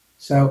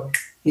 So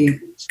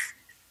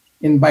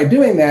by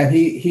doing that,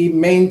 he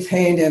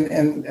maintained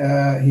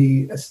and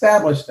he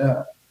established,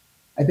 I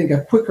think,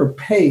 a quicker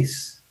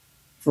pace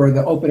for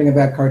the opening of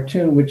that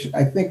cartoon, which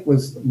I think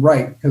was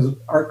right because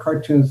our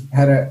cartoons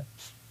had a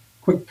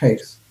quick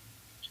pace.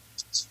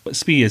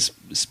 Speaking of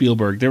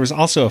Spielberg, there was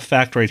also a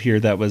fact right here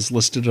that was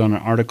listed on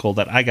an article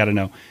that I got to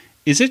know.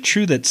 Is it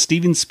true that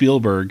Steven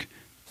Spielberg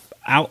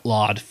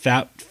outlawed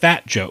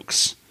fat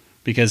jokes?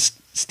 Because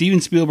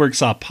Steven Spielberg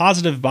saw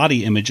positive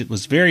body image. It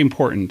was very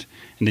important.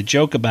 And a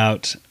joke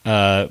about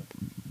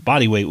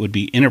body weight would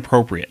be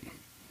inappropriate.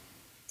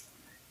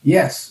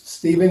 Yes,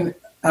 Steven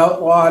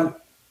outlawed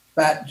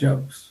fat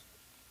jokes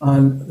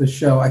on the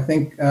show. I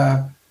think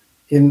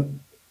in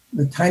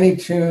the Tiny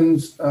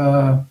Toons,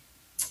 I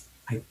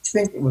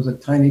think it was a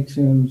Tiny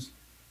Toons.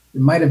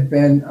 It might have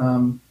been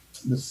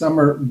the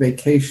summer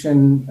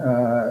vacation,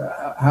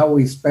 how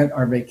we spent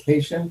our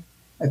vacation.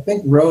 I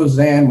think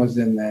Roseanne was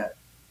in that.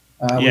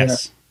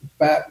 Yes.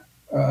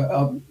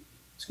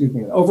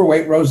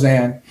 Overweight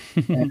Roseanne.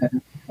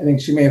 And I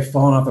think she may have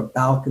fallen off a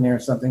balcony or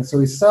something. So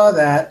we saw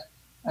that.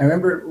 I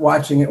remember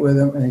watching it with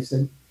him, and he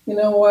said, "You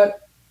know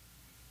what?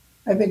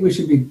 I think we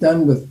should be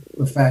done with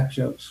the fat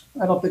jokes.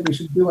 I don't think we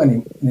should do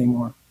any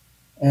anymore."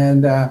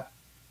 And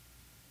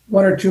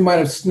one or two might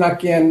have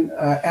snuck in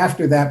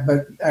after that,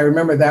 but I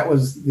remember that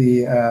was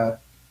the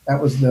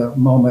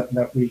moment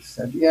that we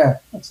said, "Yeah,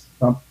 let's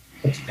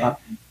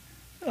stop."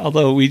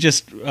 Although we're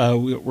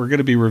going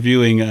to be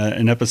reviewing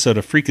an episode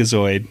of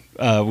Freakazoid,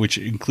 which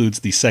includes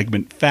the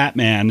segment Fat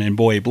Man and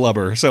Boy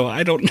Blubber. So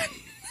I don't know.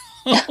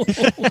 Well,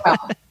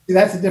 see,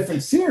 that's a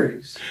different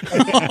series.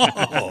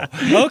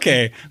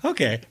 Okay.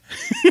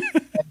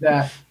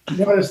 And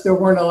notice there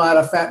weren't a lot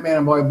of Fat Man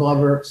and Boy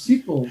Blubber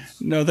sequels.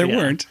 No, there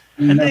weren't.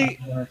 And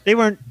they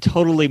weren't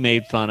totally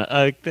made fun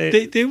of.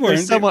 They weren't. They're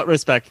somewhat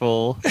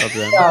respectful of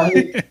them.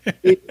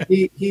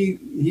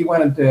 He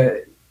wanted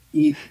to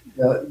eat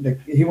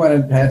he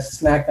wanted to have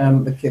snack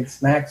on the kids'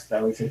 snacks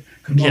though. He said,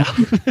 "Come on,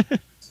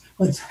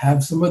 let's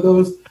have some of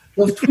those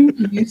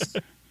Twinkies."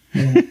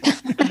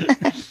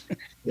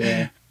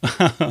 Yeah.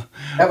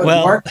 That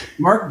was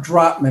Mark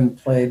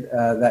Drotman played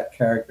that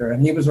character,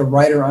 and he was a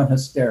writer on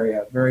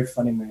Hysteria. Very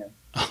funny man.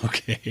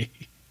 Okay.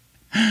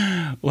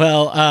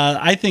 Well,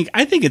 I think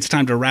it's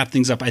time to wrap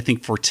things up, I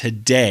think, for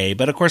today.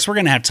 But, of course, we're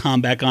going to have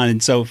Tom back on.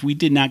 And so if we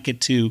did not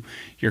get to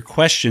your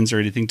questions or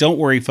anything, don't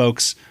worry,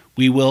 folks.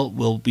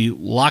 We'll be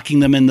locking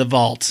them in the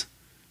vault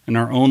in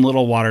our own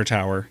little water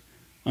tower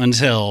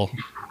until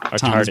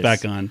Tom's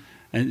back on.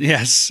 And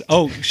yes.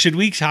 Oh, should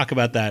we talk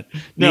about that?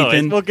 No,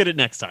 Nathan? we'll get it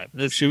next time.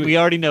 We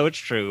already know it's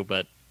true,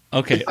 but...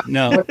 Okay,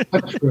 no.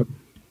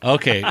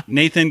 Okay,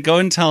 Nathan, go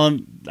and tell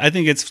him. I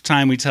think it's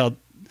time we tell.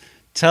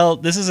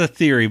 This is a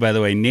theory, by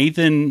the way.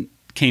 Nathan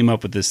came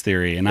up with this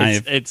theory, and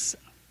it's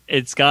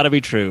got to be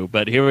true.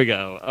 But here we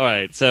go. All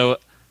right, so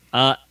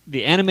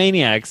the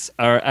Animaniacs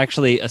are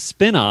actually a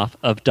spin-off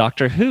of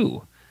Doctor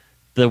Who.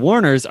 The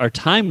Warners are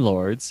Time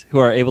Lords who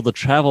are able to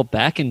travel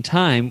back in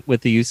time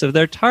with the use of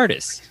their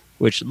TARDIS,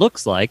 which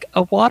looks like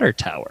a water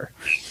tower.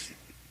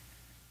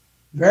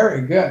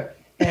 Very good.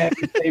 And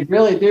they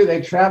really do.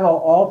 They travel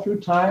all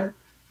through time,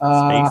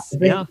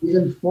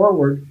 even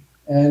forward.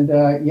 And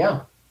I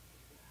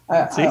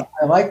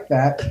like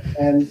that.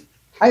 And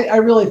I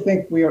really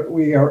think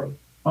we are.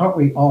 Aren't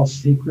we all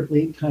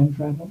secretly time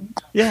traveling?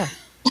 Yeah,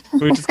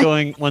 we're just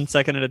going 1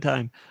 second at a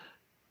time.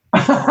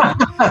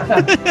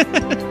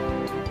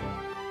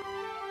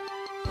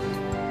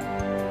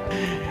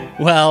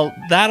 Well,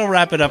 that'll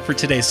wrap it up for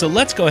today. So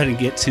let's go ahead and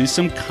get to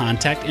some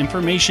contact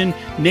information.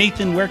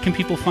 Nathan, where can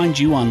people find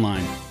you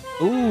online?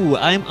 Ooh,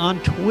 I'm on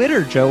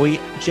Twitter, Joey.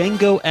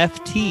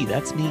 JangoFT,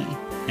 that's me.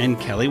 And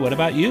Kelly, what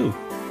about you?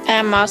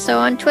 I'm also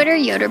on Twitter,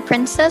 Yoda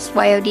Princess,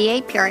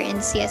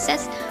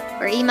 YODAPRNCSS,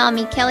 or email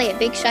me, Kelly, at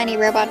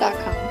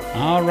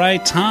BigShinyRobot.com. All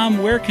right,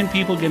 Tom, where can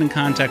people get in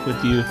contact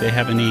with you if they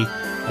have any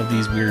of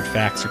these weird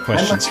facts or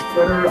questions? I'm on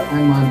Twitter,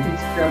 I'm on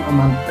Instagram, I'm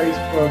on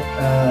Facebook.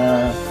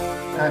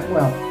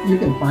 Well, you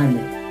can find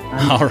me.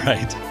 All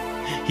right.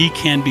 He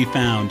can be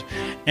found.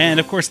 And,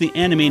 of course, the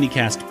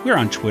Animanicast, we're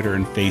on Twitter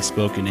and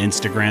Facebook and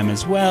Instagram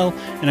as well.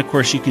 And, of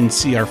course, you can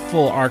see our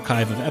full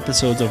archive of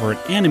episodes over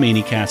at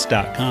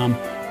Animanicast.com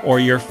or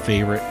your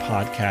favorite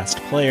podcast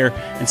player.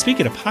 And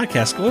speaking of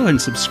podcasts, go ahead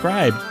and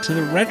subscribe to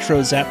the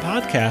Retro Zap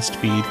podcast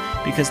feed,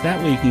 because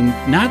that way you can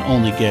not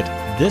only get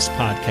this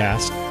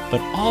podcast, but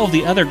all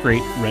the other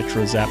great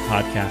Retro Zap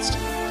podcasts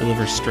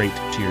delivered straight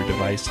to your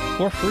device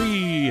for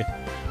free.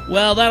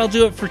 Well, that'll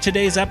do it for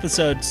today's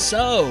episode.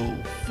 So,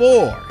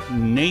 for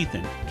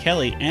Nathan,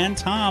 Kelly, and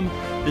Tom,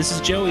 this is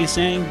Joey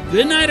saying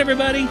good night,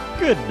 everybody.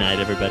 Good night,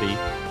 everybody.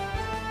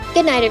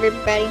 Good night,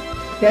 everybody.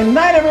 Good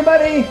night,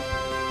 everybody.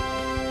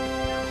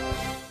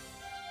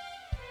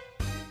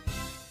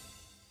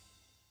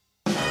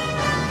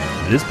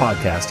 This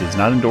podcast is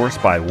not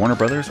endorsed by Warner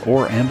Brothers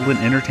or Amblin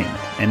Entertainment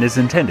and is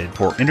intended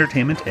for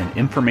entertainment and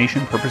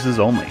information purposes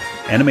only.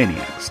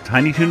 Animaniacs,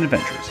 Tiny Toon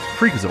Adventures,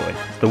 Freakazoid,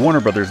 the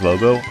Warner Brothers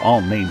logo, all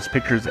names,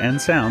 pictures,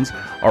 and sounds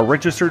are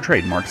registered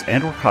trademarks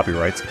and/or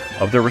copyrights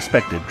of their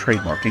respective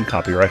trademark and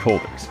copyright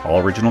holders. All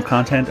original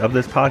content of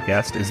this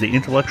podcast is the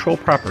intellectual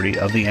property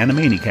of the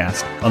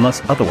Animanicast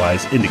unless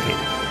otherwise indicated.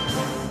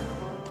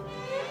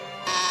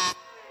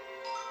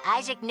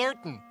 Isaac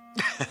Newton.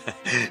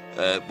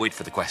 Wait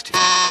for the question.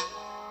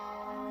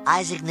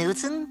 Isaac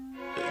Newton?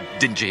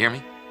 Didn't you hear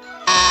me?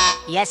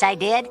 Yes, I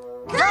did.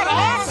 Good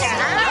answer.